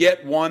you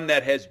get one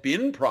that has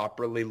been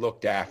properly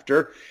looked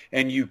after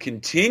and you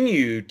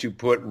continue to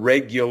put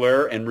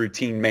regular and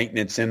routine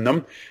maintenance in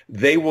them,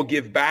 they will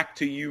give back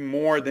to you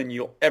more than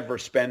you'll ever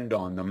spend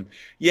on them.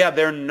 Yeah,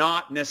 they're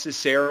not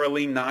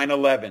necessarily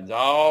 911s.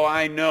 Oh,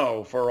 I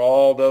know, for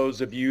all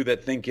those of you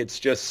that think it's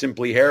just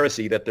simply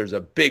heresy that there's a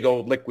big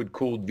old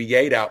liquid-cooled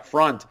V8 out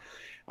front,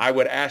 I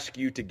would ask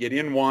you to get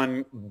in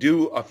one,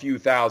 do a few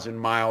thousand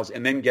miles,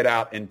 and then get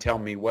out and tell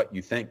me what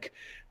you think.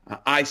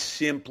 I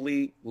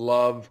simply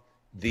love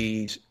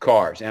these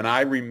cars, and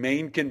I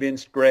remain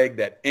convinced, Greg,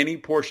 that any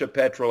Porsche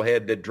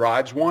petrolhead that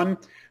drives one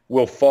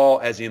will fall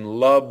as in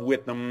love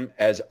with them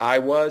as I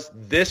was.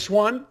 This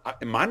one,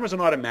 mine was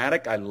an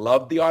automatic. I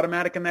loved the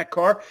automatic in that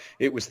car.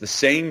 It was the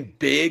same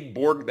big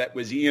Borg that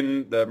was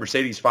in the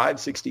Mercedes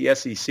 560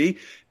 SEC.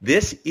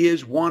 This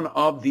is one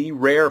of the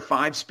rare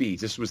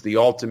 5-speeds. This was the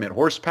ultimate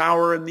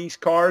horsepower in these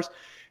cars.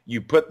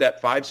 You put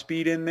that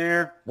 5-speed in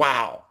there,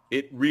 wow.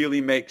 It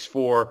really makes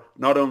for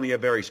not only a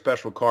very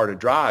special car to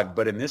drive,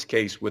 but in this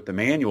case with the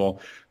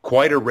manual,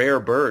 quite a rare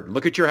bird.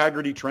 Look at your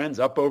Hagerty trends,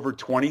 up over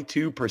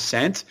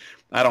 22%.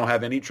 I don't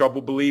have any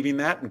trouble believing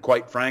that. And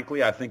quite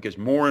frankly, I think as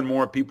more and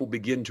more people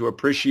begin to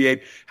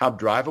appreciate how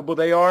drivable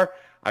they are,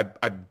 I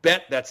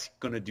bet that's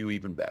going to do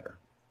even better.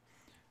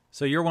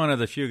 So you're one of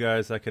the few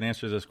guys that can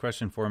answer this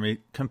question for me.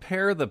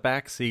 Compare the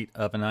back seat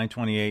of a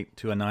 928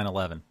 to a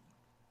 911.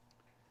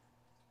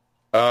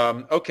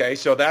 Okay,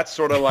 so that's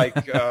sort of like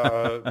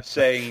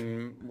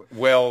saying,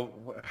 well,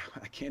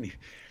 I can't even.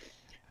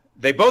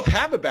 They both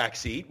have a back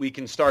seat. We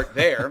can start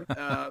there.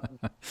 I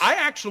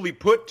actually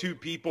put 2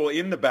 people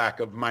in the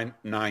back of my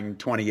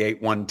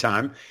 928 one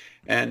time,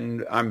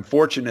 and I'm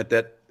fortunate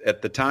that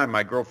at the time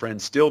my girlfriend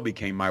still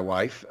became my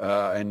wife,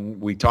 and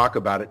we talk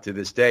about it to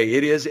this day.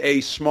 It is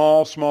a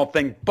small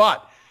thing,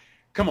 but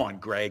come on,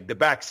 Greg, the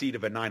back seat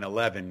of a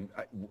 911,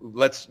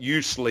 let's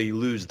usually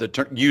use the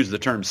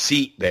term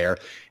seat there.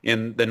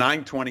 In the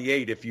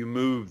 928, if you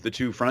move the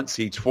 2 front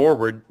seats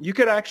forward, you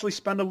could actually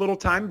spend a little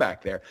time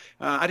back there.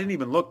 I didn't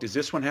even look. Does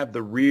this one have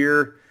the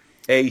rear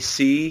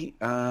AC?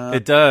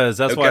 It does.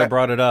 That's why I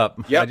brought it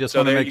up. Yep. I just so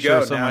want to there make you sure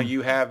go. someone... Now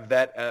you have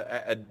that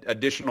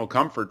additional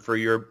comfort for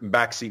your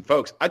backseat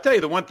folks. I tell you,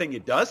 the one thing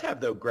it does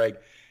have, though, Greg,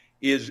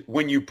 is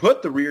when you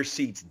put the rear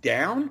seats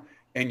down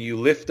and you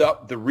lift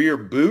up the rear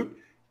boot,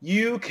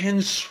 you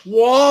can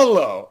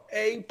swallow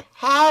a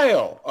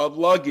pile of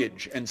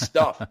luggage and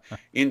stuff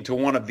into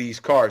one of these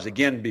cars,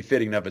 again,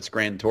 befitting of its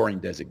Grand Touring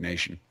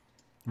designation.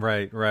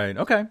 Right.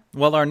 Okay.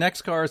 Well, our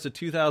next car is a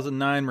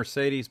 2009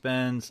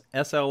 Mercedes-Benz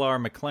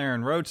SLR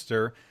McLaren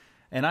Roadster,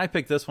 and I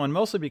picked this one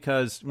mostly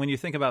because when you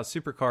think about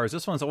supercars,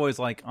 this one's always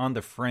like on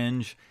the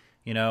fringe.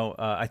 You know,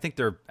 I think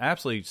they're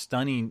absolutely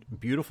stunning,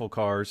 beautiful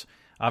cars.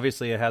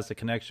 Obviously, it has the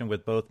connection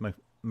with both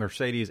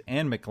Mercedes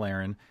and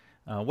McLaren.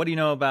 What do you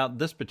know about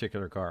this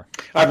particular car?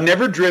 I've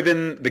never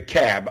driven the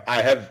cab.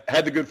 I have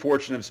had the good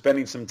fortune of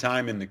spending some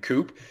time in the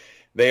coupe.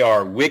 They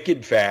are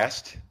wicked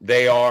fast.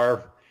 They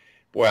are,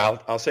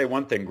 well, I'll say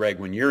one thing, Greg.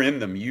 When you're in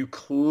them, you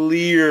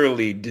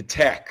clearly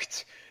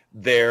detect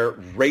their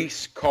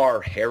race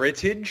car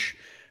heritage.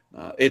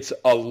 It's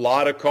a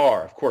lot of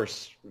car. Of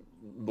course,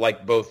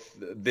 like both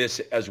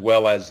this as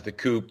well as the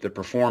coupe, the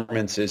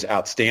performance is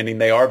outstanding.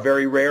 They are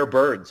very rare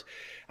birds.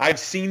 I've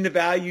seen the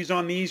values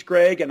on these,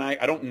 Greg, and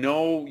I don't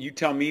know. You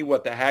tell me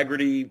what the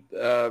Hagerty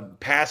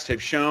past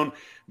have shown.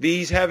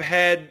 These have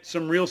had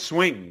some real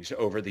swings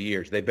over the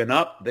years. They've been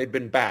up, they've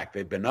been back.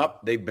 They've been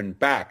up, they've been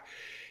back.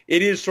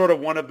 It is sort of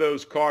one of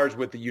those cars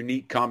with the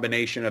unique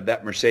combination of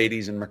that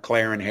Mercedes and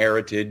McLaren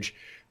heritage.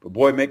 But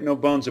boy, make no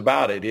bones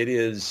about it.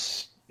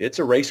 It's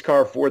a race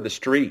car for the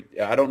street.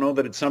 I don't know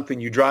that it's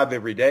something you drive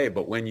every day,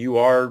 but when you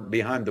are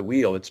behind the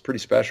wheel, it's pretty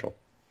special.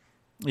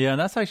 Yeah,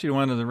 and that's actually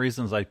one of the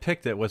reasons I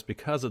picked it was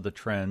because of the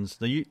trends.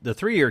 The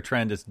 3-year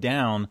trend is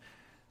down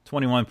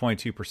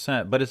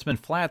 21.2%, but it's been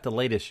flat the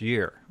latest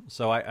year.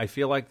 So I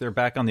feel like they're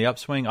back on the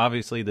upswing.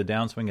 Obviously, the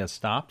downswing has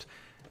stopped,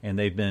 and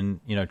they've been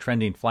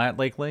trending flat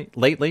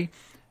lately.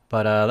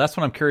 But that's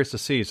what I'm curious to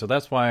see. So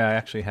that's why I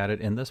actually had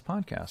it in this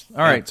podcast.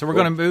 All right, so we're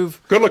going to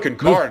move. Good-looking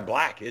car in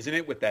black, isn't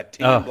it, with that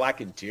tan black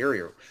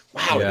interior?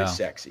 Wow, It is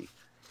sexy.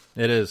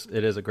 It is.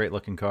 It is a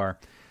great-looking car.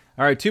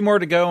 All right, 2 more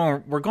to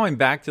go. We're going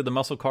back to the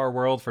muscle car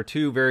world for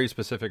 2 very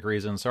specific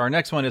reasons. So our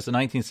next one is the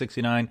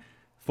 1969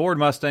 Ford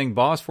Mustang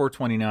Boss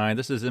 429.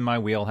 This is in my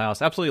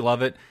wheelhouse. Absolutely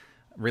love it.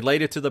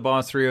 Related to the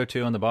Boss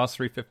 302 and the Boss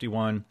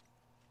 351.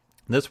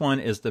 This one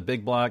is the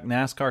big block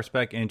NASCAR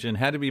spec engine.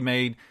 Had to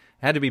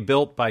be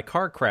built by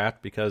CarCraft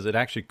because it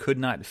actually could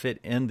not fit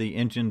in the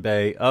engine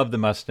bay of the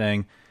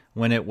Mustang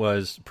when it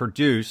was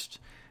produced.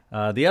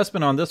 The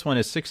estimate on this one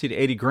is 60 to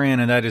 80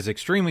 grand, and that is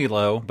extremely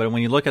low. But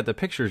when you look at the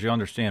pictures, you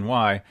understand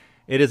why.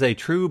 It is a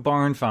true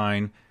barn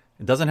find.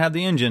 It doesn't have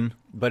the engine,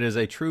 but it is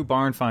a true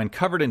barn find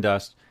covered in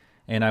dust.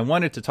 And I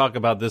wanted to talk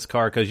about this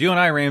car because you and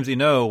I, Ramsey,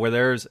 know where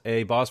there's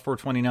a Boss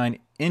 429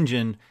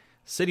 engine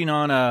sitting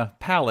on a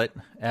pallet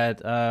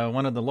at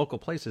one of the local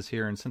places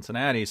here in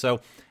Cincinnati.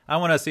 So I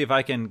want to see if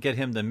I can get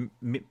him to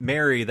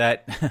marry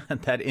that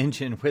that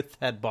engine with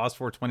that Boss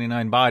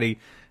 429 body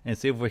and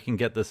see if we can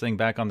get this thing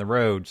back on the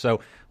road. So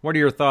what are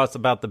your thoughts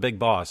about the Big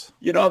Boss?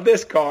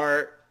 This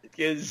car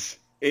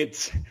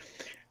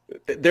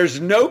there's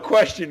no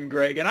question,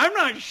 Greg, and I'm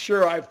not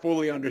sure I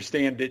fully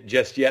understand it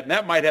just yet, and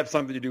that might have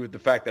something to do with the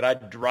fact that I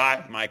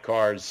drive my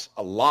cars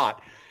a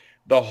lot.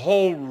 The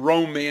whole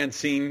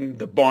romancing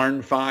the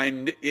barn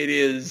find, it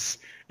is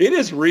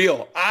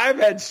real. I've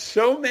had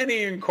so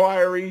many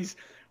inquiries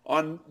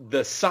on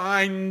the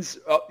signs.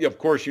 Of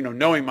course,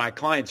 knowing my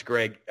clients,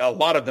 Greg, a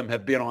lot of them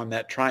have been on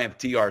that Triumph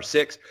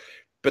TR6,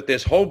 but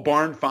this whole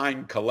barn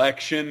find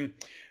collection,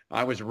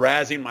 I was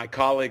razzing my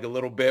colleague a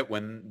little bit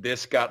when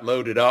this got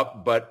loaded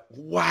up, but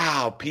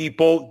wow,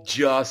 people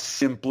just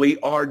simply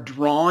are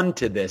drawn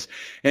to this.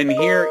 And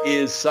here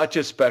is such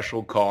a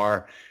special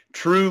car,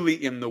 truly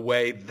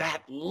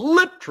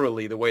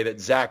literally the way that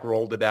Zach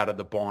rolled it out of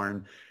the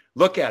barn.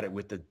 Look at it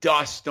with the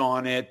dust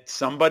on it.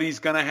 Somebody's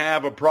going to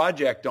have a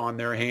project on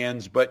their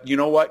hands. But you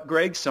know what,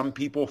 Greg? Some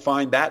people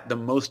find that the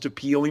most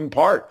appealing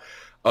part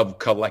of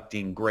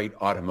collecting great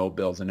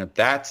automobiles. And if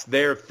that's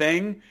their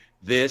thing,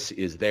 this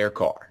is their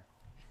car.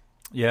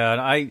 Yeah,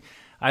 and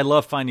I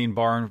love finding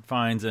barn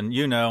finds, and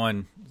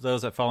and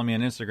those that follow me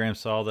on Instagram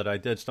saw that I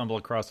did stumble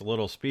across a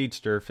little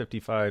Speedster,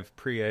 55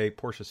 Pre-A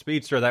Porsche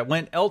Speedster that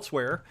went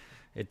elsewhere.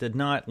 It did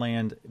not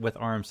land with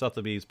RM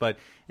Sotheby's, but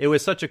it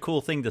was such a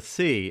cool thing to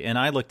see, and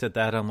I looked at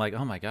that, I'm like,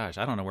 oh my gosh,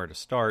 I don't know where to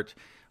start,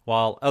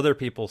 while other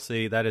people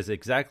see that is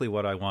exactly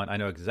what I want. I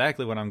know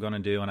exactly what I'm going to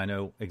do, and I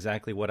know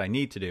exactly what I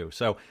need to do.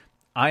 So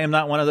I am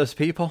not one of those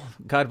people.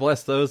 God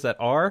bless those that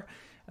are.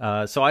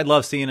 So I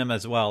love seeing them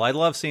as well. I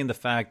love seeing the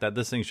fact that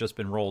this thing's just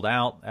been rolled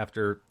out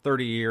after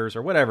 30 years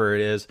or whatever it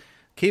is.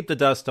 Keep the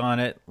dust on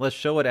it. Let's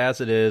show it as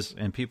it is,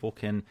 and people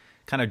can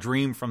kind of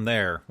dream from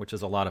there, which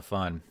is a lot of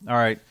fun. All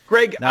right,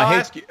 Greg, now, I'll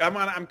ask you.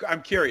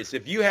 I'm curious.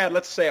 If you had,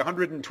 let's say,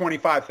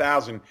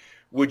 $125,000,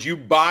 would you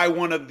buy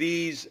one of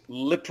these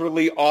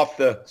literally off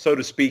the, so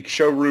to speak,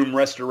 showroom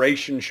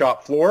restoration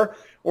shop floor,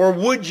 or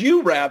would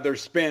you rather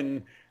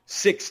spend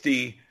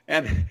 $60,000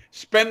 and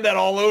spend that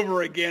all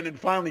over again and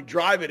finally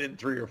drive it in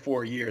 3 or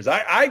 4 years?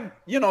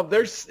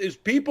 There's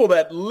people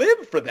that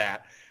live for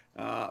that,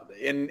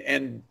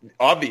 and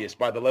obvious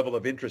by the level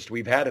of interest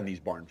we've had in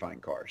these barn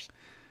find cars.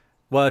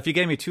 Well, if you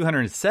gave me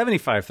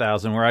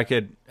 $275,000, where I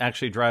could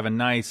actually drive a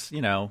nice,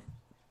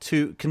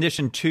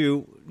 condition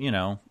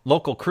 2,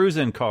 local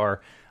cruise-in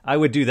car, I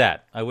would do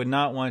that. I would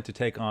not want to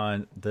take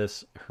on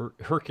this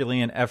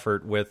Herculean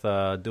effort with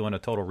doing a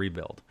total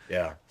rebuild.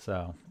 Yeah.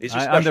 So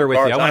I'm there with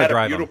you. I want to drive them.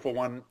 I had a beautiful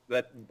one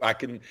that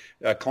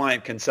a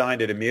client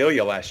consigned at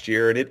Amelia last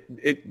year, and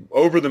it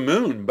over the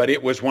moon, but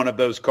it was one of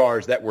those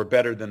cars that were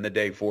better than the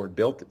day Ford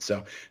built it.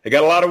 So they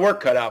got a lot of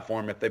work cut out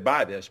for them if they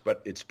buy this,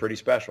 but it's pretty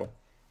special.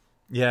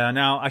 Yeah.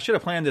 Now, I should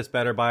have planned this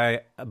better,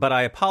 but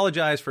I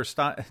apologize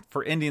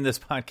for ending this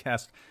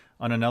podcast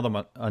on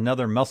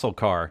another muscle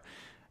car.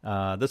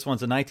 This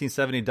one's a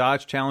 1970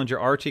 Dodge Challenger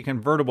RT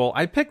convertible.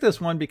 I picked this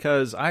one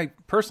because I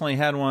personally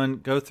had one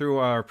go through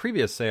our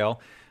previous sale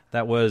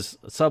that was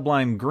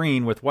sublime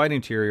green with white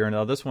interior.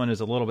 Now this one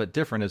is a little bit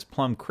different. It's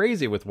plum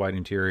crazy with white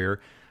interior.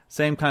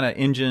 Same kind of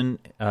engine,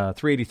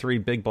 383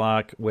 big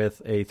block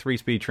with a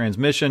 3-speed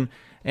transmission.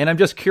 And I'm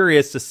just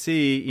curious to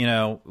see,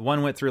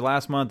 one went through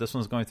last month. This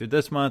one's going through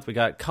this month. We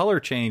got color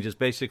change is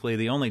basically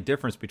the only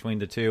difference between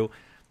the two.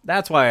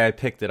 That's why I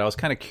picked it. I was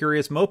kind of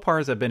curious.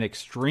 Mopars have been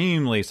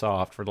extremely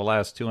soft for the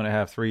last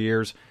 2.5, 3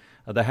 years.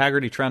 The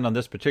Hagerty trend on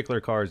this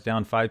particular car is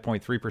down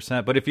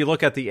 5.3%. But if you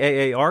look at the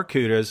AAR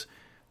Cudas,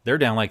 they're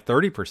down like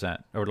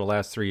 30% over the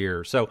last 3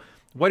 years. So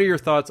what are your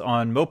thoughts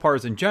on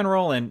Mopars in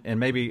general, and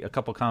maybe a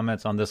couple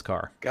comments on this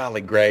car?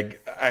 Golly, Greg,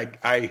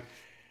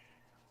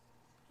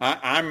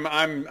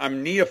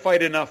 I'm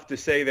neophyte enough to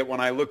say that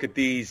when I look at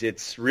these,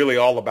 it's really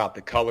all about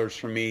the colors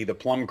for me. The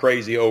plum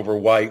crazy over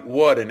white,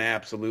 what an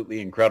absolutely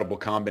incredible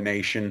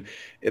combination.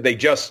 They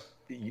just,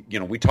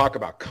 we talk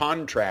about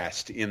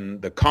contrast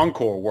in the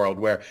Concours world,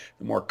 where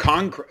the more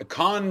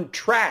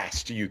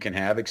contrast you can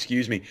have,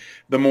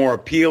 the more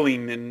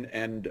appealing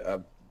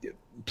and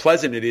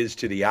pleasant it is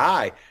to the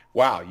eye.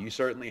 Wow, you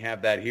certainly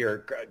have that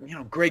here.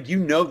 Greg,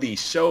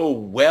 these so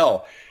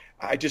well.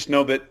 I just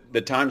know that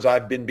the times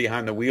I've been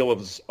behind the wheel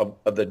of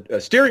the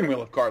steering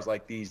wheel of cars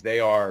like these, they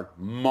are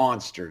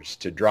monsters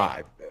to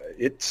drive.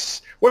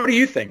 What do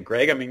you think,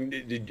 Greg? I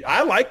mean,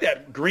 I like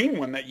that green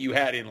one that you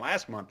had in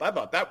last month. I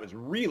thought that was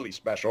really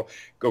special.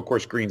 Of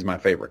course, green's my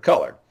favorite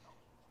color.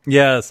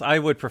 Yes, I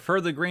would prefer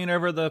the green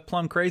over the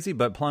Plum Crazy,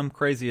 but Plum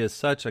Crazy is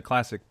such a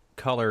classic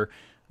color.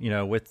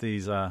 With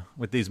these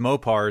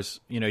Mopars,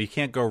 you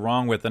can't go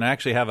wrong with. And I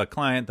actually have a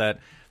client that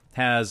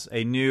has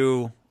a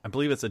new, I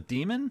believe it's a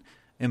Demon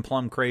in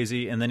Plum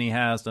Crazy, and then he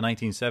has the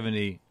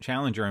 1970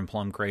 Challenger in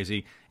Plum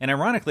Crazy. And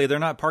ironically, they're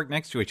not parked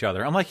next to each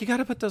other. I'm like, you got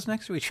to put those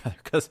next to each other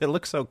because it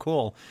looks so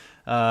cool.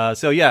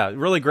 So yeah,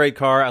 really great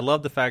car. I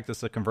love the fact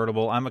it's a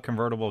convertible. I'm a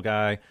convertible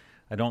guy.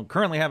 I don't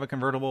currently have a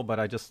convertible,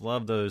 but I just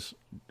love those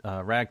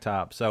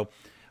ragtops. So.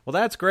 Well,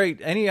 that's great.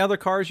 Any other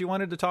cars you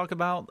wanted to talk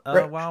about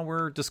while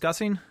we're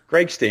discussing?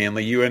 Greg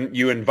Stanley, you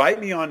invite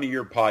me onto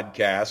your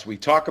podcast. We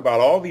talk about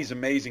all these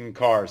amazing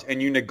cars,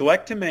 and you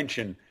neglect to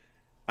mention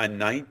a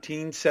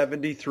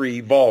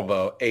 1973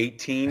 Volvo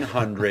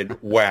 1800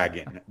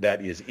 wagon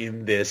that is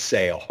in this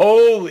sale.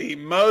 Holy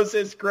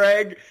Moses,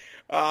 Greg.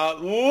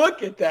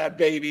 Look at that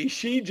baby.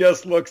 She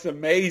just looks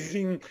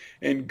amazing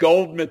in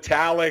gold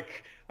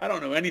metallic. I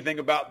don't know anything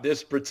about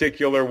this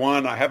particular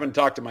one. I haven't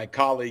talked to my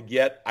colleague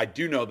yet. I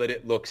do know that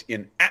it looks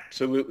in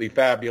absolutely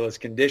fabulous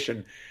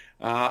condition.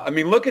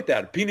 Look at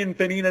that.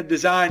 Pininfarina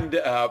designed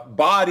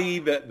body.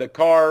 The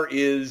car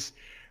is,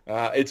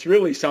 it's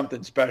really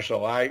something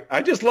special.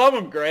 I just love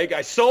them, Greg.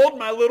 I sold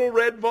my little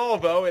red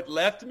Volvo. It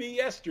left me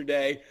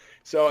yesterday.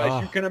 So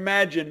as you can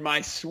imagine,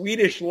 my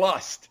Swedish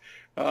lust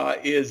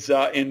is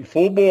in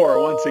full bore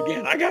once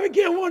again. I got to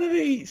get one of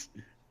these.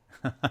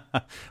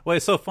 Well,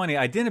 it's so funny.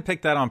 I didn't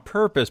pick that on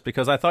purpose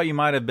because I thought you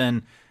might have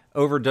been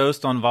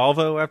overdosed on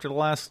Volvo after the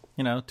last,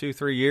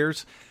 2-3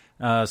 years.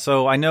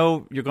 So I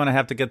know you're going to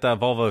have to get that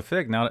Volvo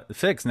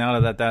fixed now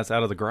that that's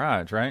out of the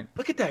garage, right?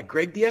 Look at that,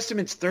 Greg. The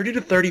estimate's $30,000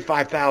 to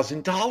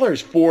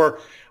 $35,000 for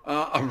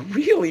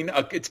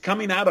it's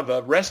coming out of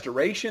a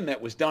restoration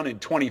that was done in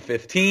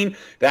 2015.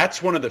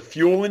 That's one of the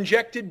fuel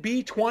injected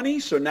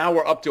B20. So now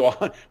we're up to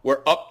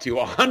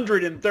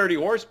 130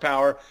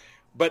 horsepower.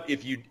 But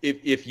if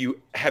you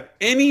have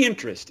any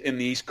interest in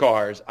these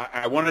cars,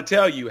 I want to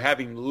tell you,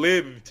 having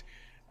lived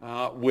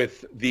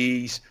with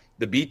the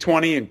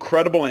B20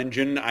 incredible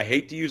engine, I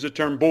hate to use the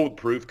term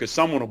bulletproof because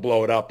someone will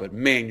blow it up, but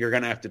man, you're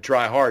going to have to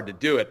try hard to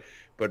do it.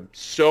 But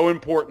so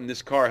important,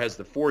 this car has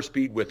the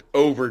 4-speed with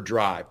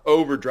overdrive.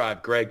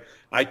 Overdrive, Greg.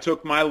 I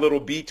took my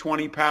little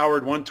B20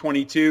 powered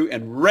 122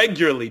 and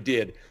regularly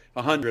did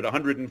 100,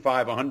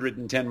 105,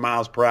 110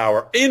 miles per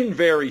hour in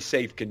very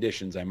safe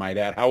conditions, I might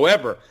add.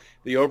 However,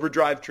 the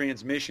overdrive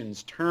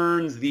transmissions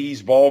turns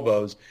these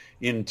Volvos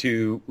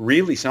into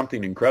really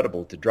something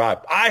incredible to drive.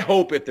 I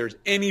hope if there's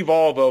any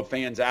Volvo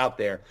fans out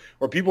there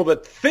or people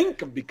that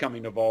think of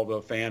becoming a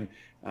Volvo fan,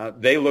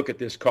 they look at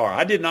this car.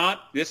 I did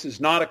not. This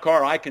is not a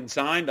car I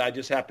consigned. I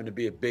just happen to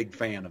be a big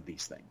fan of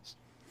these things.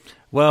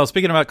 Well,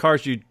 speaking about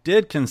cars you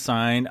did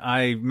consign,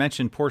 I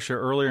mentioned Porsche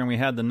earlier and we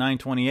had the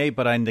 928,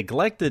 but I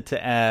neglected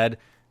to add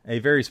a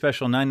very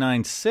special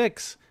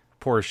 996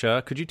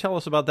 Porsche. Could you tell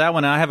us about that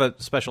one? I have a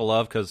special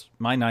love because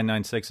my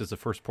 996 is the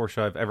first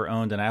Porsche I've ever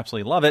owned and I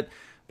absolutely love it.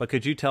 But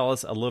could you tell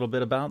us a little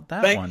bit about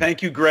that one?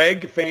 Thank you,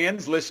 Greg.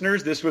 Fans,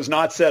 listeners, this was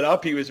not set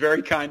up. He was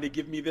very kind to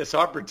give me this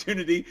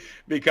opportunity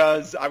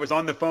because I was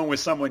on the phone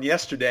with someone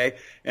yesterday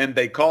and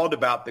they called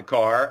about the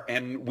car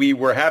and we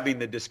were having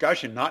the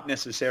discussion, not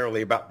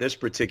necessarily about this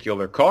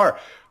particular car,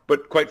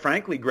 but quite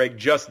frankly, Greg,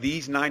 just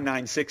these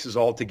 996s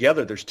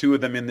altogether. There's 2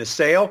 of them in this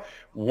sale,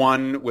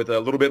 one with a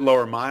little bit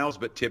lower miles,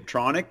 but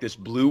Tiptronic. This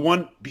blue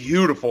one,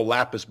 beautiful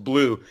lapis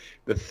blue.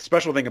 The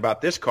special thing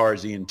about this car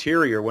is the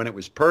interior. When it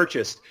was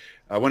purchased,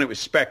 when it was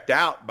spec'd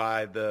out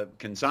by the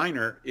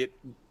consigner, it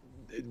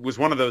was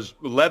one of those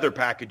leather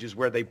packages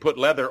where they put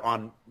leather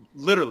on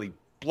literally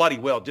bloody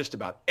well just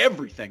about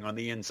everything on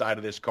the inside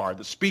of this car.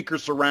 The speaker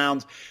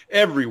surrounds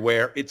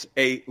everywhere. It's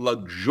a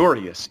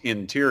luxurious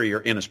interior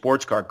in a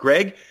sports car.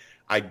 Greg,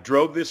 I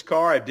drove this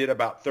car. I did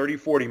about 30,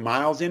 40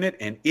 miles in it,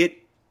 and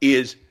it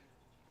is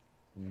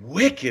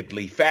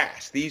wickedly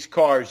fast. These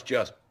cars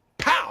just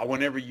pow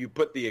whenever you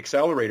put the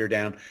accelerator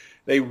down.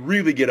 They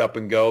really get up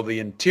and go. The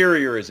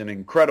interior is in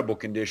incredible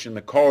condition.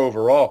 The car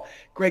overall.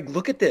 Greg,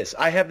 look at this.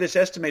 I have this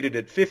estimated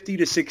at $50,000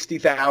 to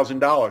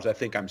 $60,000. I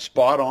think I'm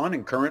spot on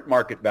in current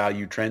market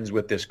value trends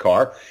with this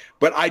car.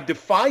 But I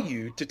defy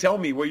you to tell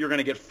me where you're going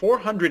to get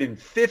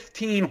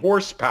 415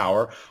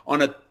 horsepower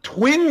on a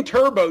twin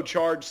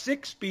turbocharged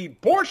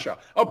 6-speed Porsche.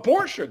 A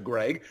Porsche,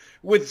 Greg,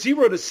 with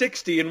 0 to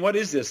 60 in what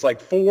is this,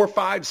 like 4 or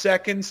 5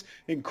 seconds?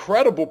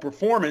 Incredible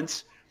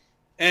performance.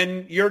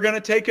 and you're going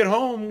to take it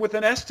home with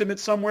an estimate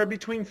somewhere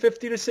between $50,000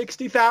 to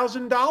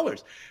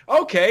 $60,000.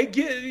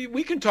 Okay,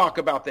 we can talk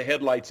about the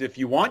headlights if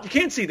you want. You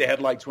can't see the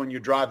headlights when you're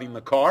driving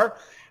the car.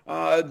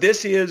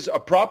 This is a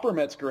proper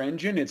Metzger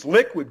engine. It's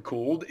liquid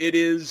cooled.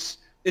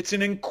 It's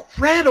an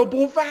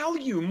incredible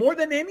value, more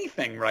than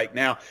anything right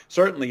now,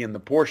 certainly in the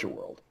Porsche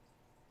world.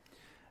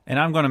 And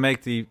I'm going to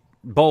make the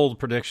bold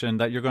prediction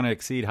that you're going to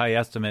exceed high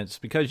estimates,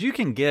 because you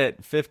can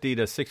get 50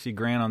 to 60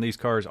 grand on these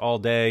cars all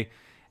day.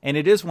 And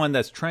it is one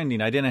that's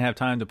trending. I didn't have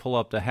time to pull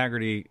up the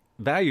Hagerty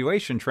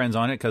valuation trends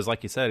on it because,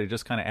 like you said, it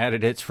just kind of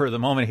added it for the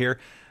moment here.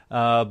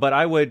 But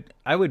I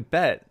would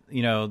bet,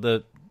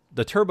 the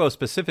turbo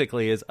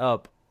specifically is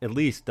up at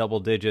least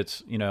double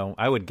digits.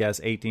 I would guess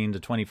 18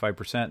 to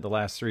 25% the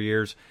last 3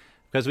 years.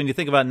 Because when you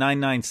think about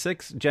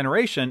 996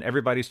 generation,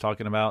 everybody's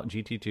talking about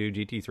GT2,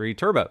 GT3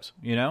 turbos,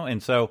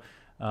 And so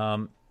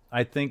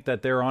I think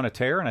that they're on a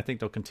tear, and I think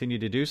they'll continue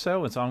to do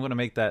so. And so I'm going to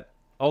make that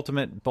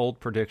ultimate bold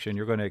prediction.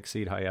 You're going to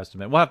exceed high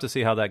estimate. We'll have to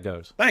see how that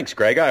goes. Thanks,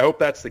 Greg. I hope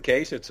that's the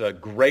case. It's a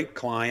great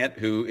client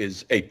who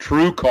is a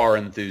true car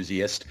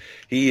enthusiast.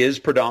 He is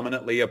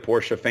predominantly a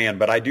Porsche fan,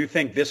 but I do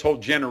think this whole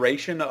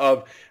generation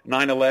of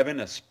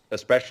 911,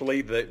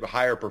 especially the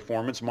higher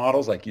performance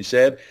models, like you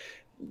said,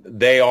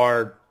 they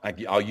are,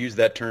 I'll use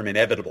that term,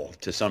 inevitable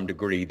to some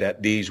degree,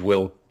 that these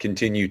will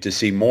continue to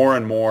see more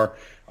and more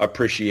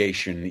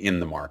appreciation in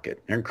the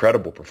market.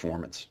 Incredible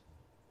performance.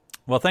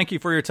 Well, thank you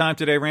for your time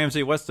today,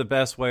 Ramsey. What's the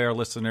best way our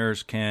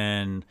listeners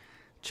can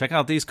check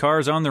out these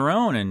cars on their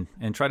own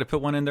and try to put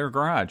one in their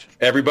garage?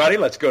 Everybody,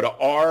 let's go to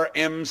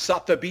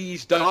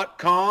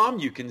rmsotheby's.com.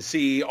 You can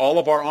see all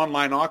of our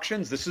online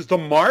auctions. This is the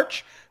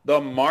March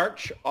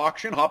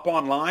auction. Hop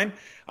online.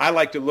 I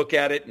like to look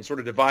at it and sort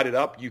of divide it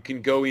up. You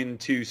can go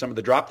into some of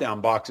the drop-down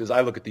boxes.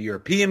 I look at the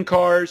European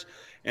cars,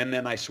 and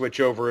then I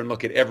switch over and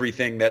look at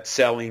everything that's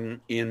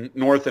selling in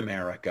North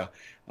America.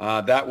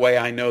 That way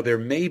I know there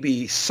may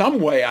be some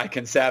way I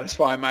can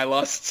satisfy my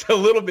lusts a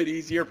little bit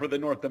easier for the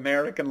North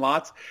American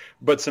lots,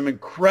 but some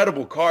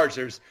incredible cars.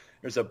 There's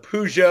a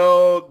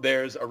Peugeot,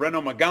 there's a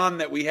Renault Megane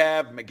that we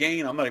have,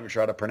 Megane, I'm not even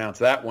sure how to pronounce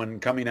that one,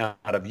 coming out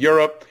of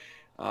Europe.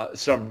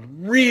 Some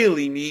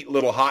really neat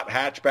little hot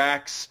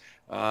hatchbacks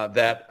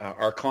that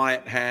our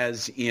client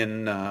has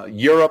in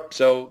Europe.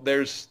 So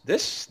there's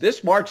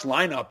this March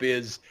lineup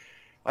is,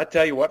 I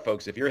tell you what,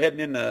 folks, if you're heading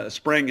into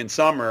spring and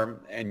summer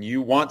and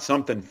you want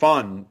something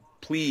fun,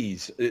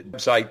 please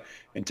website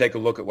and take a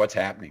look at what's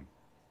happening.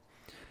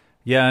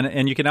 Yeah,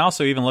 and you can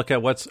also even look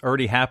at what's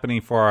already happening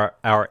for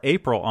our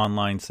April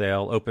online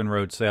sale, open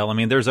road sale. I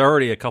mean, there's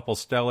already a couple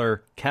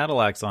stellar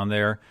Cadillacs on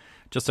there.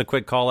 Just a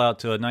quick call out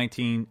to a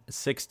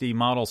 1960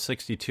 Model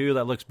 62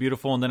 that looks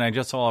beautiful, and then I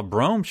just saw a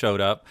Brougham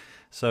showed up.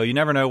 So you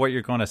never know what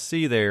you're going to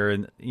see there,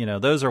 and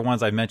those are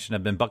ones I mentioned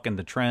have been bucking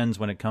the trends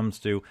when it comes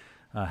to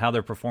how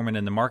they're performing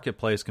in the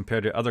marketplace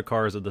compared to other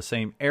cars of the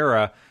same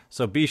era.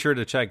 So be sure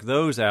to check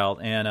those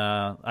out. And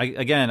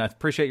I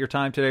appreciate your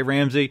time today,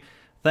 Ramsey.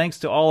 Thanks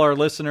to all our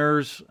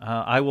listeners.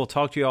 I will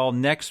talk to you all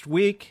next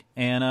week.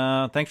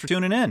 And thanks for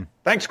tuning in.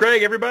 Thanks,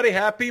 Greg. Everybody,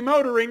 happy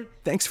motoring.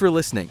 Thanks for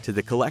listening to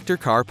the Collector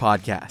Car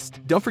Podcast.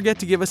 Don't forget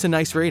to give us a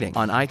nice rating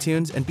on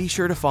iTunes, and be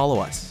sure to follow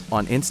us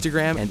on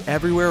Instagram and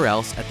everywhere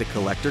else at the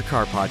Collector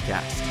Car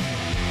Podcast.